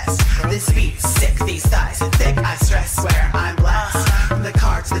a rest. This beat's sick, these thighs thick. I stress, swear I'm blessed. From the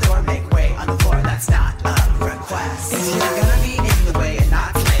car to the door, make way on the floor. That's not a request. It's not gonna be in the way and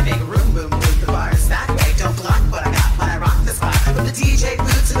not play. Make room, boom, move the bars that way. Don't block what I got when I rock the spot. From the DJ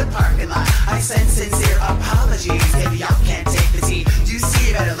booth to the parking lot, I send sincere apologies if y'all can't take the tea. You see,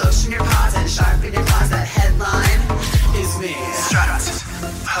 you better lotion your paws and sharpen your claws. That headline is me. Strut,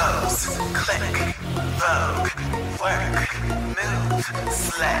 pose, click, vogue, work, move,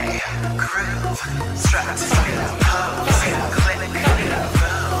 slay, groove. Strut, pose, click,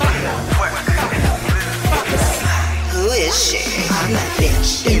 vogue, work, move, slay. Who is she? I'm that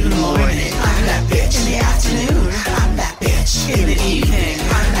bitch in the morning. I'm that bitch in the afternoon. I'm that bitch in the evening.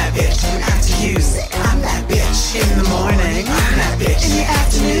 I'm that bitch coming after you. I'm that bitch in the morning. I'm that bitch in the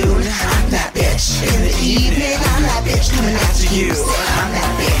afternoon. I'm that bitch in the evening. I'm that bitch coming after you. I'm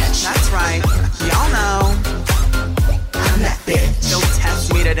that bitch. That's right. Y'all know. I'm that bitch. Don't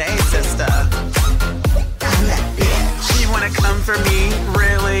test me today, sister. I'm that bitch. You wanna come for me?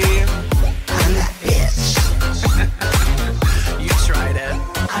 Really? I'm that bitch. You tried it.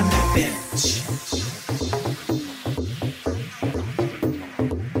 I'm that bitch.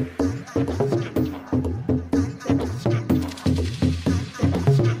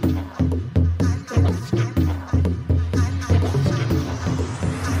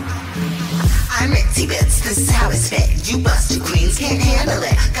 This is how it's fit. You busted queens, can't handle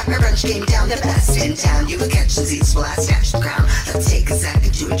it. Got my brunch game down, the best in town. You would catch disease while I snatch the crown. Let's take a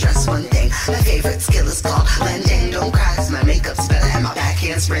second to address one thing. My favorite skill is called blending. Don't cry, cause my makeup's better and my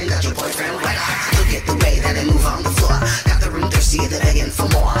backhand spring got your boyfriend wet. Look at the way that I move on the floor. Got the room thirsty, they're begging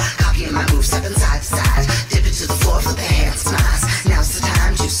for more. Copying my moves, stepping side to side. Dip it to the floor, flip the hands, smash. Now's the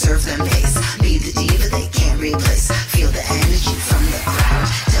time to serve them pace. Be the diva they can't replace. Feel the energy from the crowd.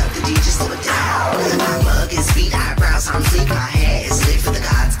 Tell the DJ slow it down. My mug is beat, eyebrows on fleek. My hair is lit for the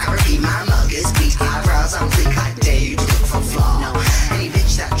gods. I repeat, my mug is beat, eyebrows on fleek. I dare you to look for flaw. No, any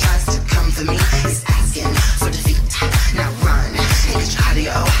bitch that tries to come for me is asking for defeat. Now run and get your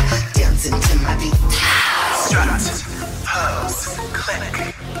audio, dancing to my beat. Strut, pose,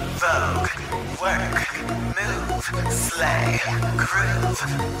 click, vogue, work, move, slay, groove.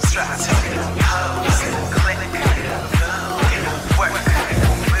 Strut, pose, click, vogue, work,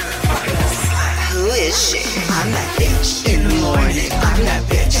 move, slay. Who is she? I'm that bitch in the morning. I'm that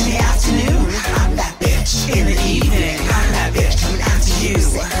bitch in the afternoon. I'm that bitch in the evening. I'm that bitch coming after you.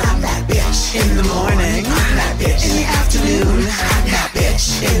 I'm that bitch in the morning. I'm that bitch in the afternoon. I'm that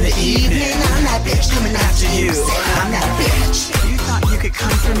bitch in the evening. I'm that bitch coming after you. I'm that bitch. You thought you could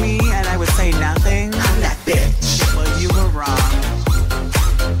come for me and I would say nothing? I'm that bitch. Well, you were wrong.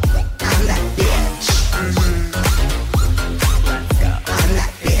 I'm that bitch. Let's go. I'm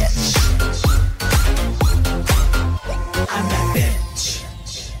that bitch. I'm that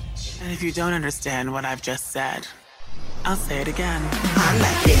bitch. And if you don't understand what I've just said, I'll say it again. I'm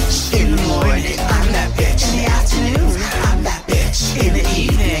that bitch in the morning. I'm that bitch in the afternoon. I'm that bitch in the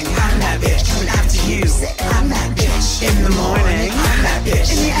evening. I'm that bitch coming after you. I'm that bitch in the morning. I'm that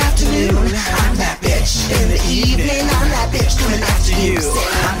bitch in the afternoon. I'm that bitch in the evening. I'm that bitch coming after you.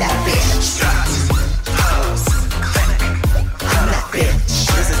 I'm that bitch. Strut, pose, click. I'm that bitch.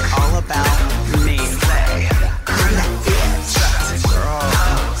 This is all about me. Slay. I'm that bitch. Strut,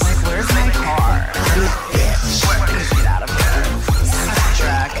 pose. Like, where's my car? I'm that bitch. Get out of here.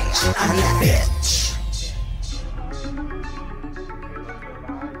 Sidetrack. I'm that bitch.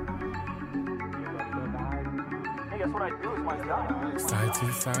 Side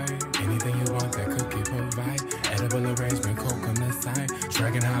to side, anything you want that cookie provide. Edible arrangement, coke on the side.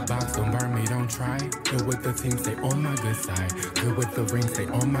 Dragon hot box, don't burn me, don't try. Good with the team, stay on my good side. Good with the ring, stay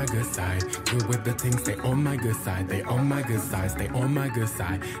on my good side. Good with the team, stay on my good side. They on my good side, stay on my good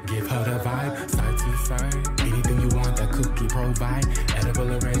side. Give her the vibe, side to side. Anything you want that cookie provide.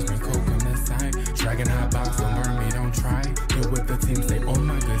 Edible arrangement, coke on the side. Dragon hot box, don't burn me, don't try. Good with the team, stay on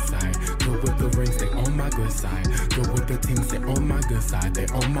my good side. Good with the ring, stay on my good side. Good with the team, stay on my good side. They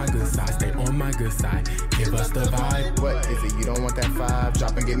on my good side, stay on my good side. Give us the vibe. What is it? You don't want that 5?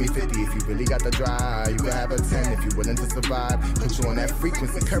 Drop and give me 50 if you really got the drive. You can have a 10 if you're willing to survive. Put you on that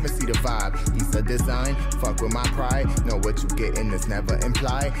frequency, currency the vibe. Easter design, fuck with my pride. Know what you getting is never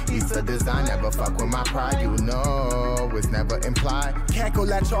implied. Easter design, never fuck with my pride. You know it's never implied. Can't go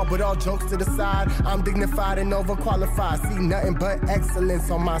at y'all, but all jokes to the side. I'm dignified and overqualified. See nothing but excellence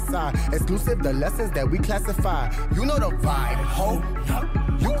on my side. Exclusive the lessons that we classify. You know the vibe, ho.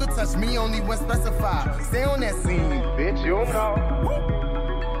 You could touch me only when specified. Stay on that scene, bitch, you know.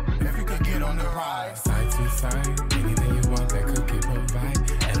 If you could get on the ride. Side to side, anything you want that cookie provide.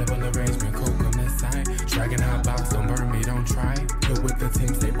 Edible arrangement, coke on the side. Dragon hot box, don't burn me, don't try. Good with the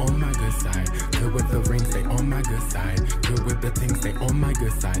team, stay on my good side. Good with the ring, stay on my good side. Good with the team, stay on my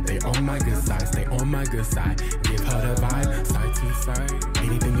good side. They on my good side, stay on my good side. Give her the vibe, side to side.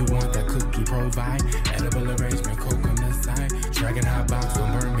 Anything you want that cookie provide. Edible arrangement, coke on the side. Dragon hot box,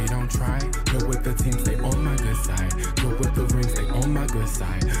 don't burn me, don't try. Good with the team, stay on my good side. Good with the ring, stay on my good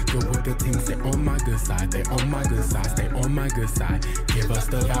side. Good with the team, stay on my good side. They on my good side, stay on my good side. Give us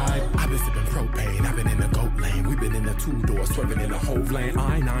the vibe. I've been sipping propane, I've been in the goat lane. We've been in the 2-door, swerving in the whole lane.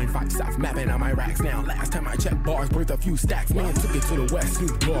 I-95 South, mapping on my racks now. Last time I checked bars, birthed a few stacks. Man, took it to the west,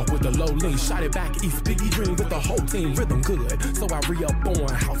 Snoop Dogg with the low lean. Shot it back east, Biggie Dream with the whole team. Rhythm good, so I re-up on.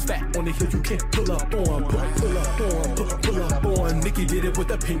 House fat on the hill, you can't pull up on. Pull up on, pull up on. Nikki did it with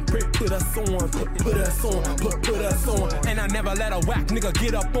the pink print, put us on. Put us on, put us on. And I never let a whack nigga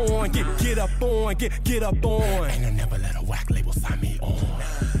get up on. Get up on, get up on. And I never let a whack label sign me on.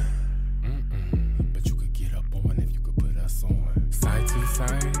 But you could get up on if you could put us on. Side to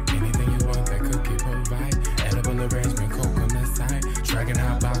side, anything you want that cookie provide. Edible arrangement, coke on the side. Dragon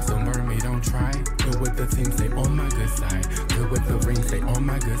hot box, don't burn me, don't try. Good with the team, stay on my good side. Good with the ring, stay on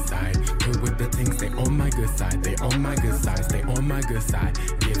my good side. Good with the team, stay on my good side. They on my good side, stay on my good side.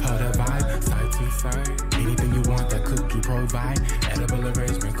 Give her the vibe, side to side. Anything you want that cookie provide. Edible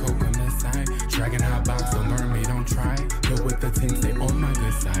arrangement, coke on the side. Dragon hot box, don't burn me, don't try. Good with the team, stay on my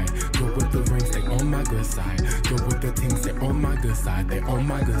good side. Good with the ring, stay on my good side. good side. They on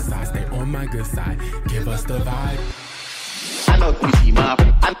my good side. Stay on my good side. Give us the vibe. I know 3C Mob.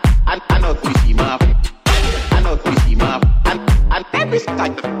 I know 3C Mob. I know 3C Mob. I'm every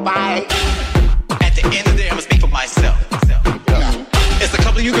type of vibe. At the end of the day, I'ma speak for myself. It's a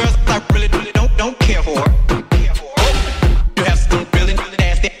couple of you girls I really don't care for. You have some really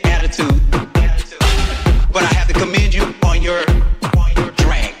nasty attitude, but I have to commend you on your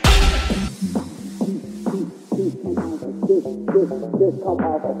drag.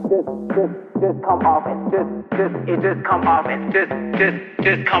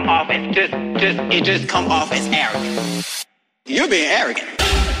 Just come off as arrogant. You're being arrogant.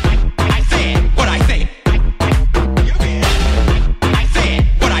 I said what I say. You're being arrogant. I said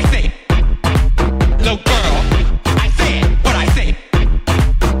what I say. Little girl, I said what I say.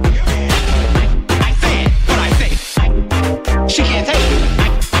 You're being arrogant. I said what I say. She can't take it.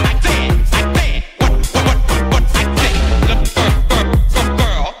 I said what I say. Little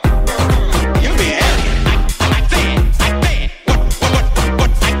girl, you're being arrogant. I said what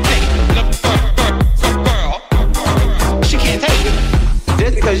I say. Little girl, she can't take it.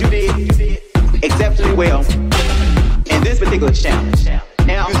 Just because you did exceptionally well in this particular challenge.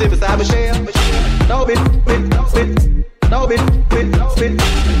 Now you sit beside Michelle. No bit, no bit, no bit, no bit, no bit,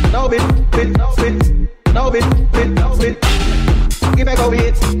 no bit, no bit. Get back over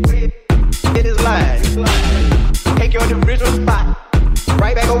here. Hit this line. Take your original spot.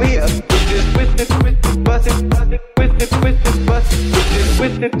 Right back over here. Just twisted, busted, twisted,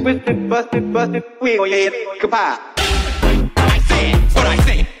 busted, twisted, busted. We on your head. Goodbye. I said what I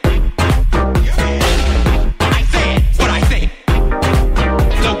say. I said what I say.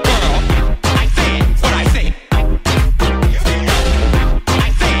 Little girl, I said what I say. I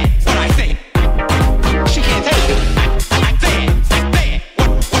said what I say. She can't take it. I said what I say.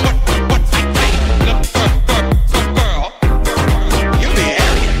 Little girl, you're being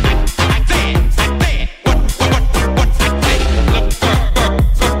arrogant. I said what I say.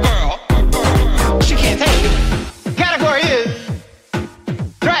 Little girl, she can't take it. Category is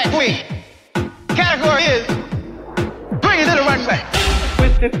drag queen. Category is bring it to the runway.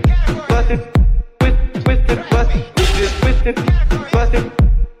 Twisted, busted, twisted, busted, twisted, busted,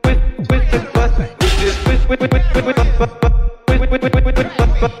 twisted, busted,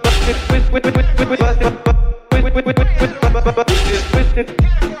 twisted,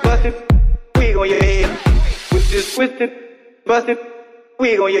 busted, wig on your head. With this twisted, busted,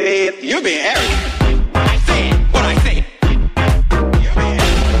 wig on your head. You're being arrogant. I said what I say.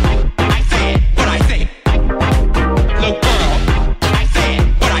 I said what I say. Little girl, I said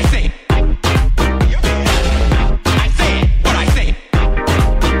what I say. I said what I say.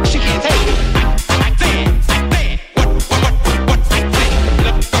 She can't take it. I said what I say.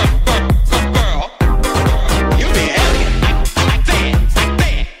 Little girl, you're being arrogant. I said what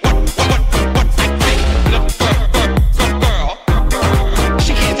I say. Little girl,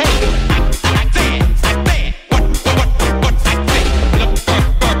 she can't take it. I said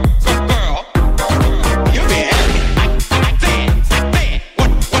you're being arrogant. I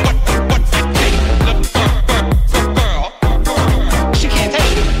said girl, she can't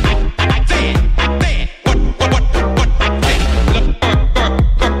take it. I said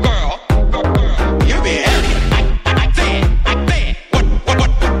girl, you're being arrogant. I said girl,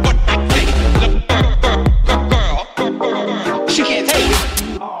 she can't take it.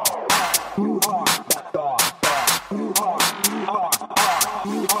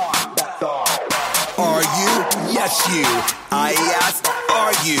 Are you? Yes, you. I ask,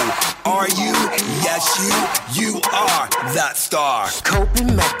 are you? Are you? Yes, you. You are that star.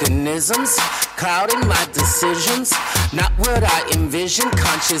 Coping mechanisms clouding my decisions. Not what I envisioned.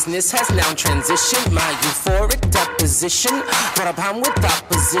 Consciousness has now transitioned my euphoric deposition. But a pound with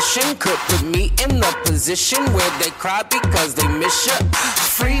opposition could put me in the position where they cry because they miss you.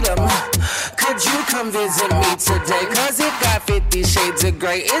 Freedom. Could you come visit me today? Cause it got 50 shades of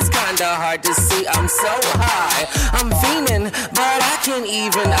gray. It's kinda hard to see. I'm so high. I'm fiending, but I can't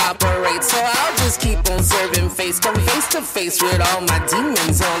even operate. So I'll just keep on serving face. Come face to face with all my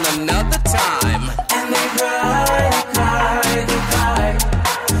demons on another time. And they cry,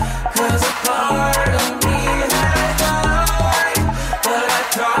 cause a part of me has died. But I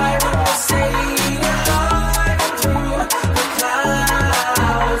cry when I say goodbye through the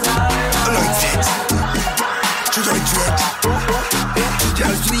clouds. Tu dois être tu tiens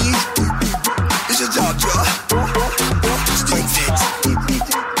le flic, et je t'en dois. Tu dois être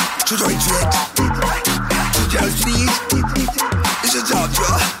tu dois être tu tiens le flic, et je t'en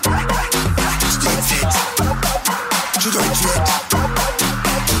dois. Tu dois être tu dois être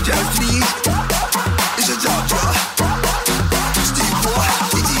tu tiens le flic, et je t'en dois. Tu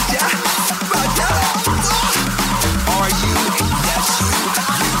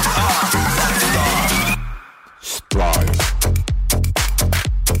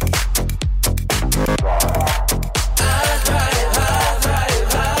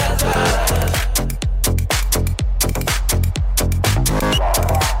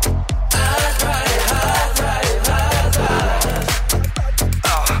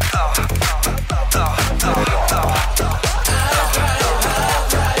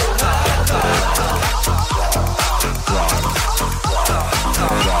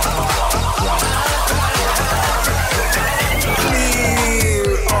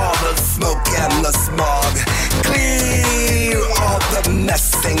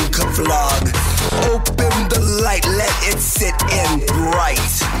plug. Open the light, let it sit in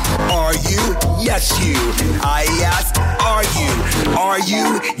bright. Are you? Yes, you. I ask, are you? Are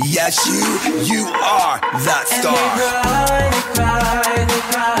you? Yes, you. You are that star. And they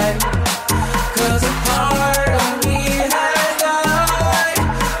cry, 'cause a part of me has died.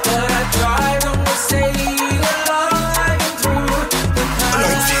 But I tried on the sailing line through the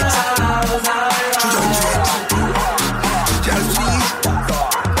clouds.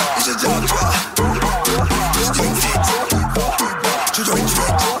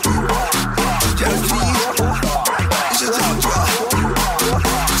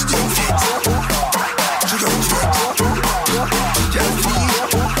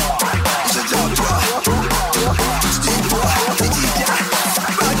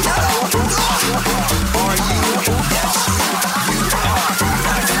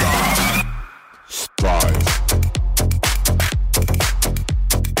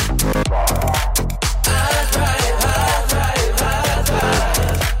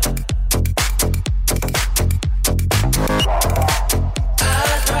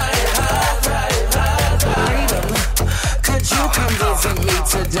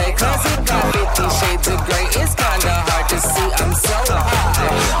 Today, 'cause it got 50 shades of gray. It's kinda hard to see, I'm so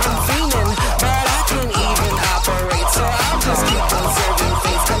high. I'm feeling, but I can't even operate. So I'll just keep on serving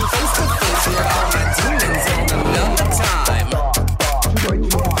face. Come face to face with all my demons in another time.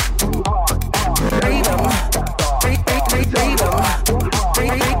 Freedom, freedom.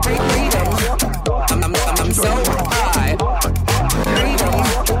 I'm so high. Freedom,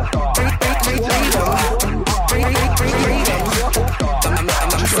 I'm so high.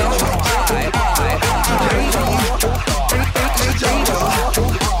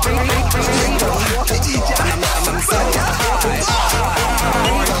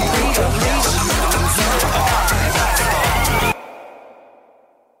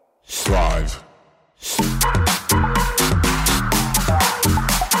 Strive.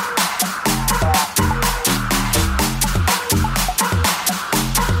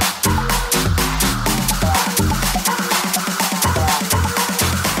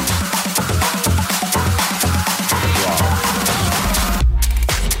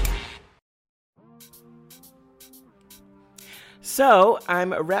 So,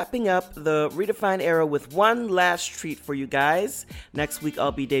 I'm wrapping up the Redefine era with one last treat for you guys. Next week,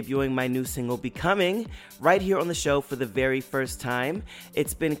 I'll be debuting my new single, Becoming, right here on the show for the very first time.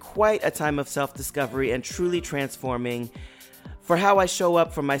 It's been quite a time of self-discovery and truly transforming for how I show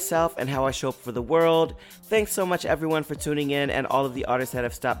up for myself and how I show up for the world. Thanks so much, everyone, for tuning in and all of the artists that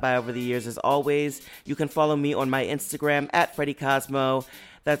have stopped by over the years. As always, you can follow me on my Instagram at Freddie Cosmo.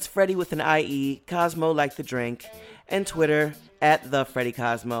 That's Freddie with an I-E, Cosmo like the drink, and Twitter at the Freddie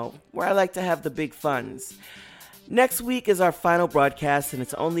Cosmo, where I like to have the big funs. Next week is our final broadcast, and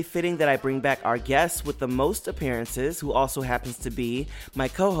it's only fitting that I bring back our guest with the most appearances, who also happens to be my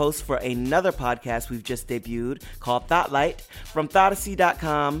co-host for another podcast we've just debuted called Thoughtlight from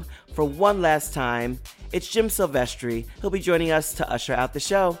Thoughtsy.com. For one last time, it's Jim Silvestri. He'll be joining us to usher out the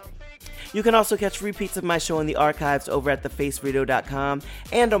show. You can also catch repeats of my show in the archives over at thefaceradio.com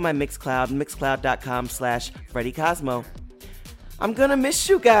and on my Mixcloud, mixcloud.com/Freddie Cosmo. I'm gonna miss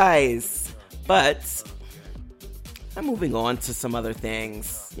you guys, but I'm moving on to some other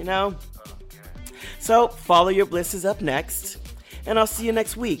things, you know? So, Follow Your Bliss is up next, and I'll see you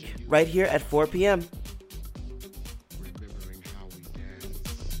next week, right here at 4 p.m.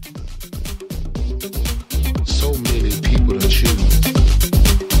 So many people to choose.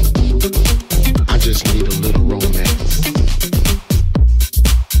 I just need a little romance.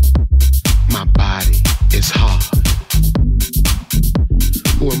 My body is hard.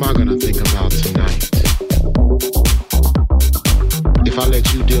 Who am I gonna think about tonight? If I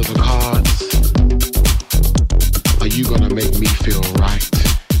let you deal the cards, are you gonna make me feel right?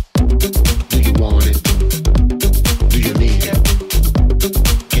 Do you want it? Do you need it?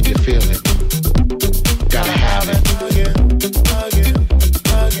 Can you feel it? Gotta have it.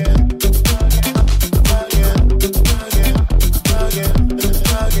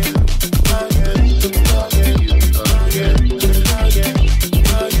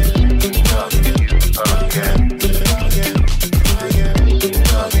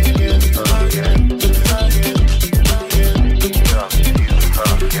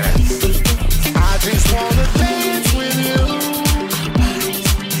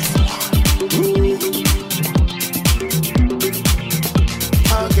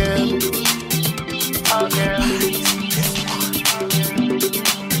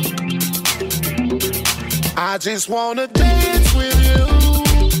 I just wanna dance with you.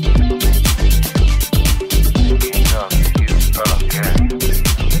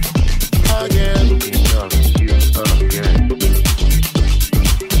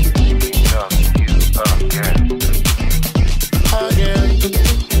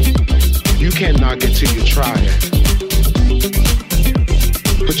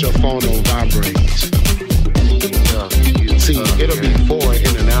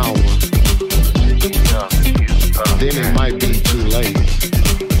 then it might be too late.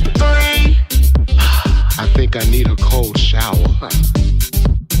 3. I think I need a cold shower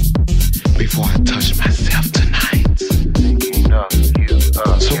before I touch myself tonight. Thinking of you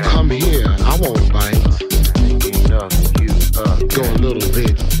again. So come here, I won't bite. Thinking of you again. Go a little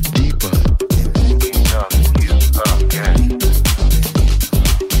bit deeper. Thinking of you again.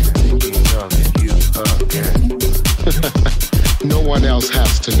 Thinking of you again. No one else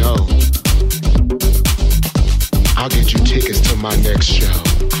has to know. I'll get you tickets to my next show.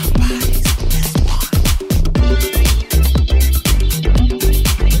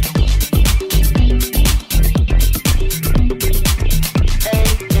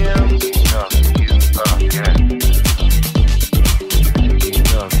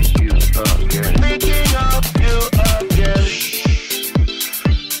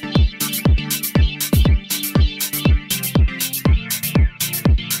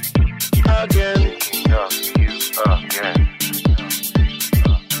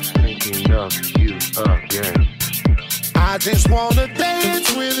 I just wanna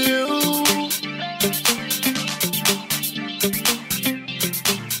dance with you.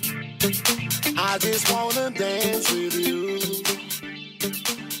 I just wanna dance with you.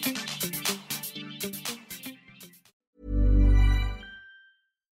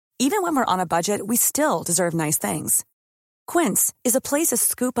 Even when we're on a budget, we still deserve nice things. Quince is a place to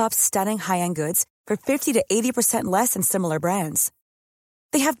scoop up stunning high-end goods for 50 to 80% less than similar brands.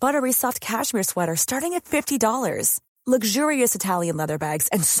 They have buttery soft cashmere sweaters starting at $50, luxurious Italian leather bags,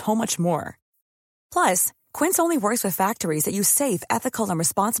 and so much more. Plus, Quince only works with factories that use safe, ethical, and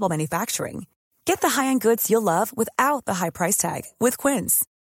responsible manufacturing. Get the high-end goods you'll love without the high price tag with Quince.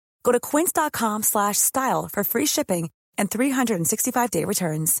 Go to quince.com/style for free shipping and 365-day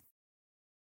returns.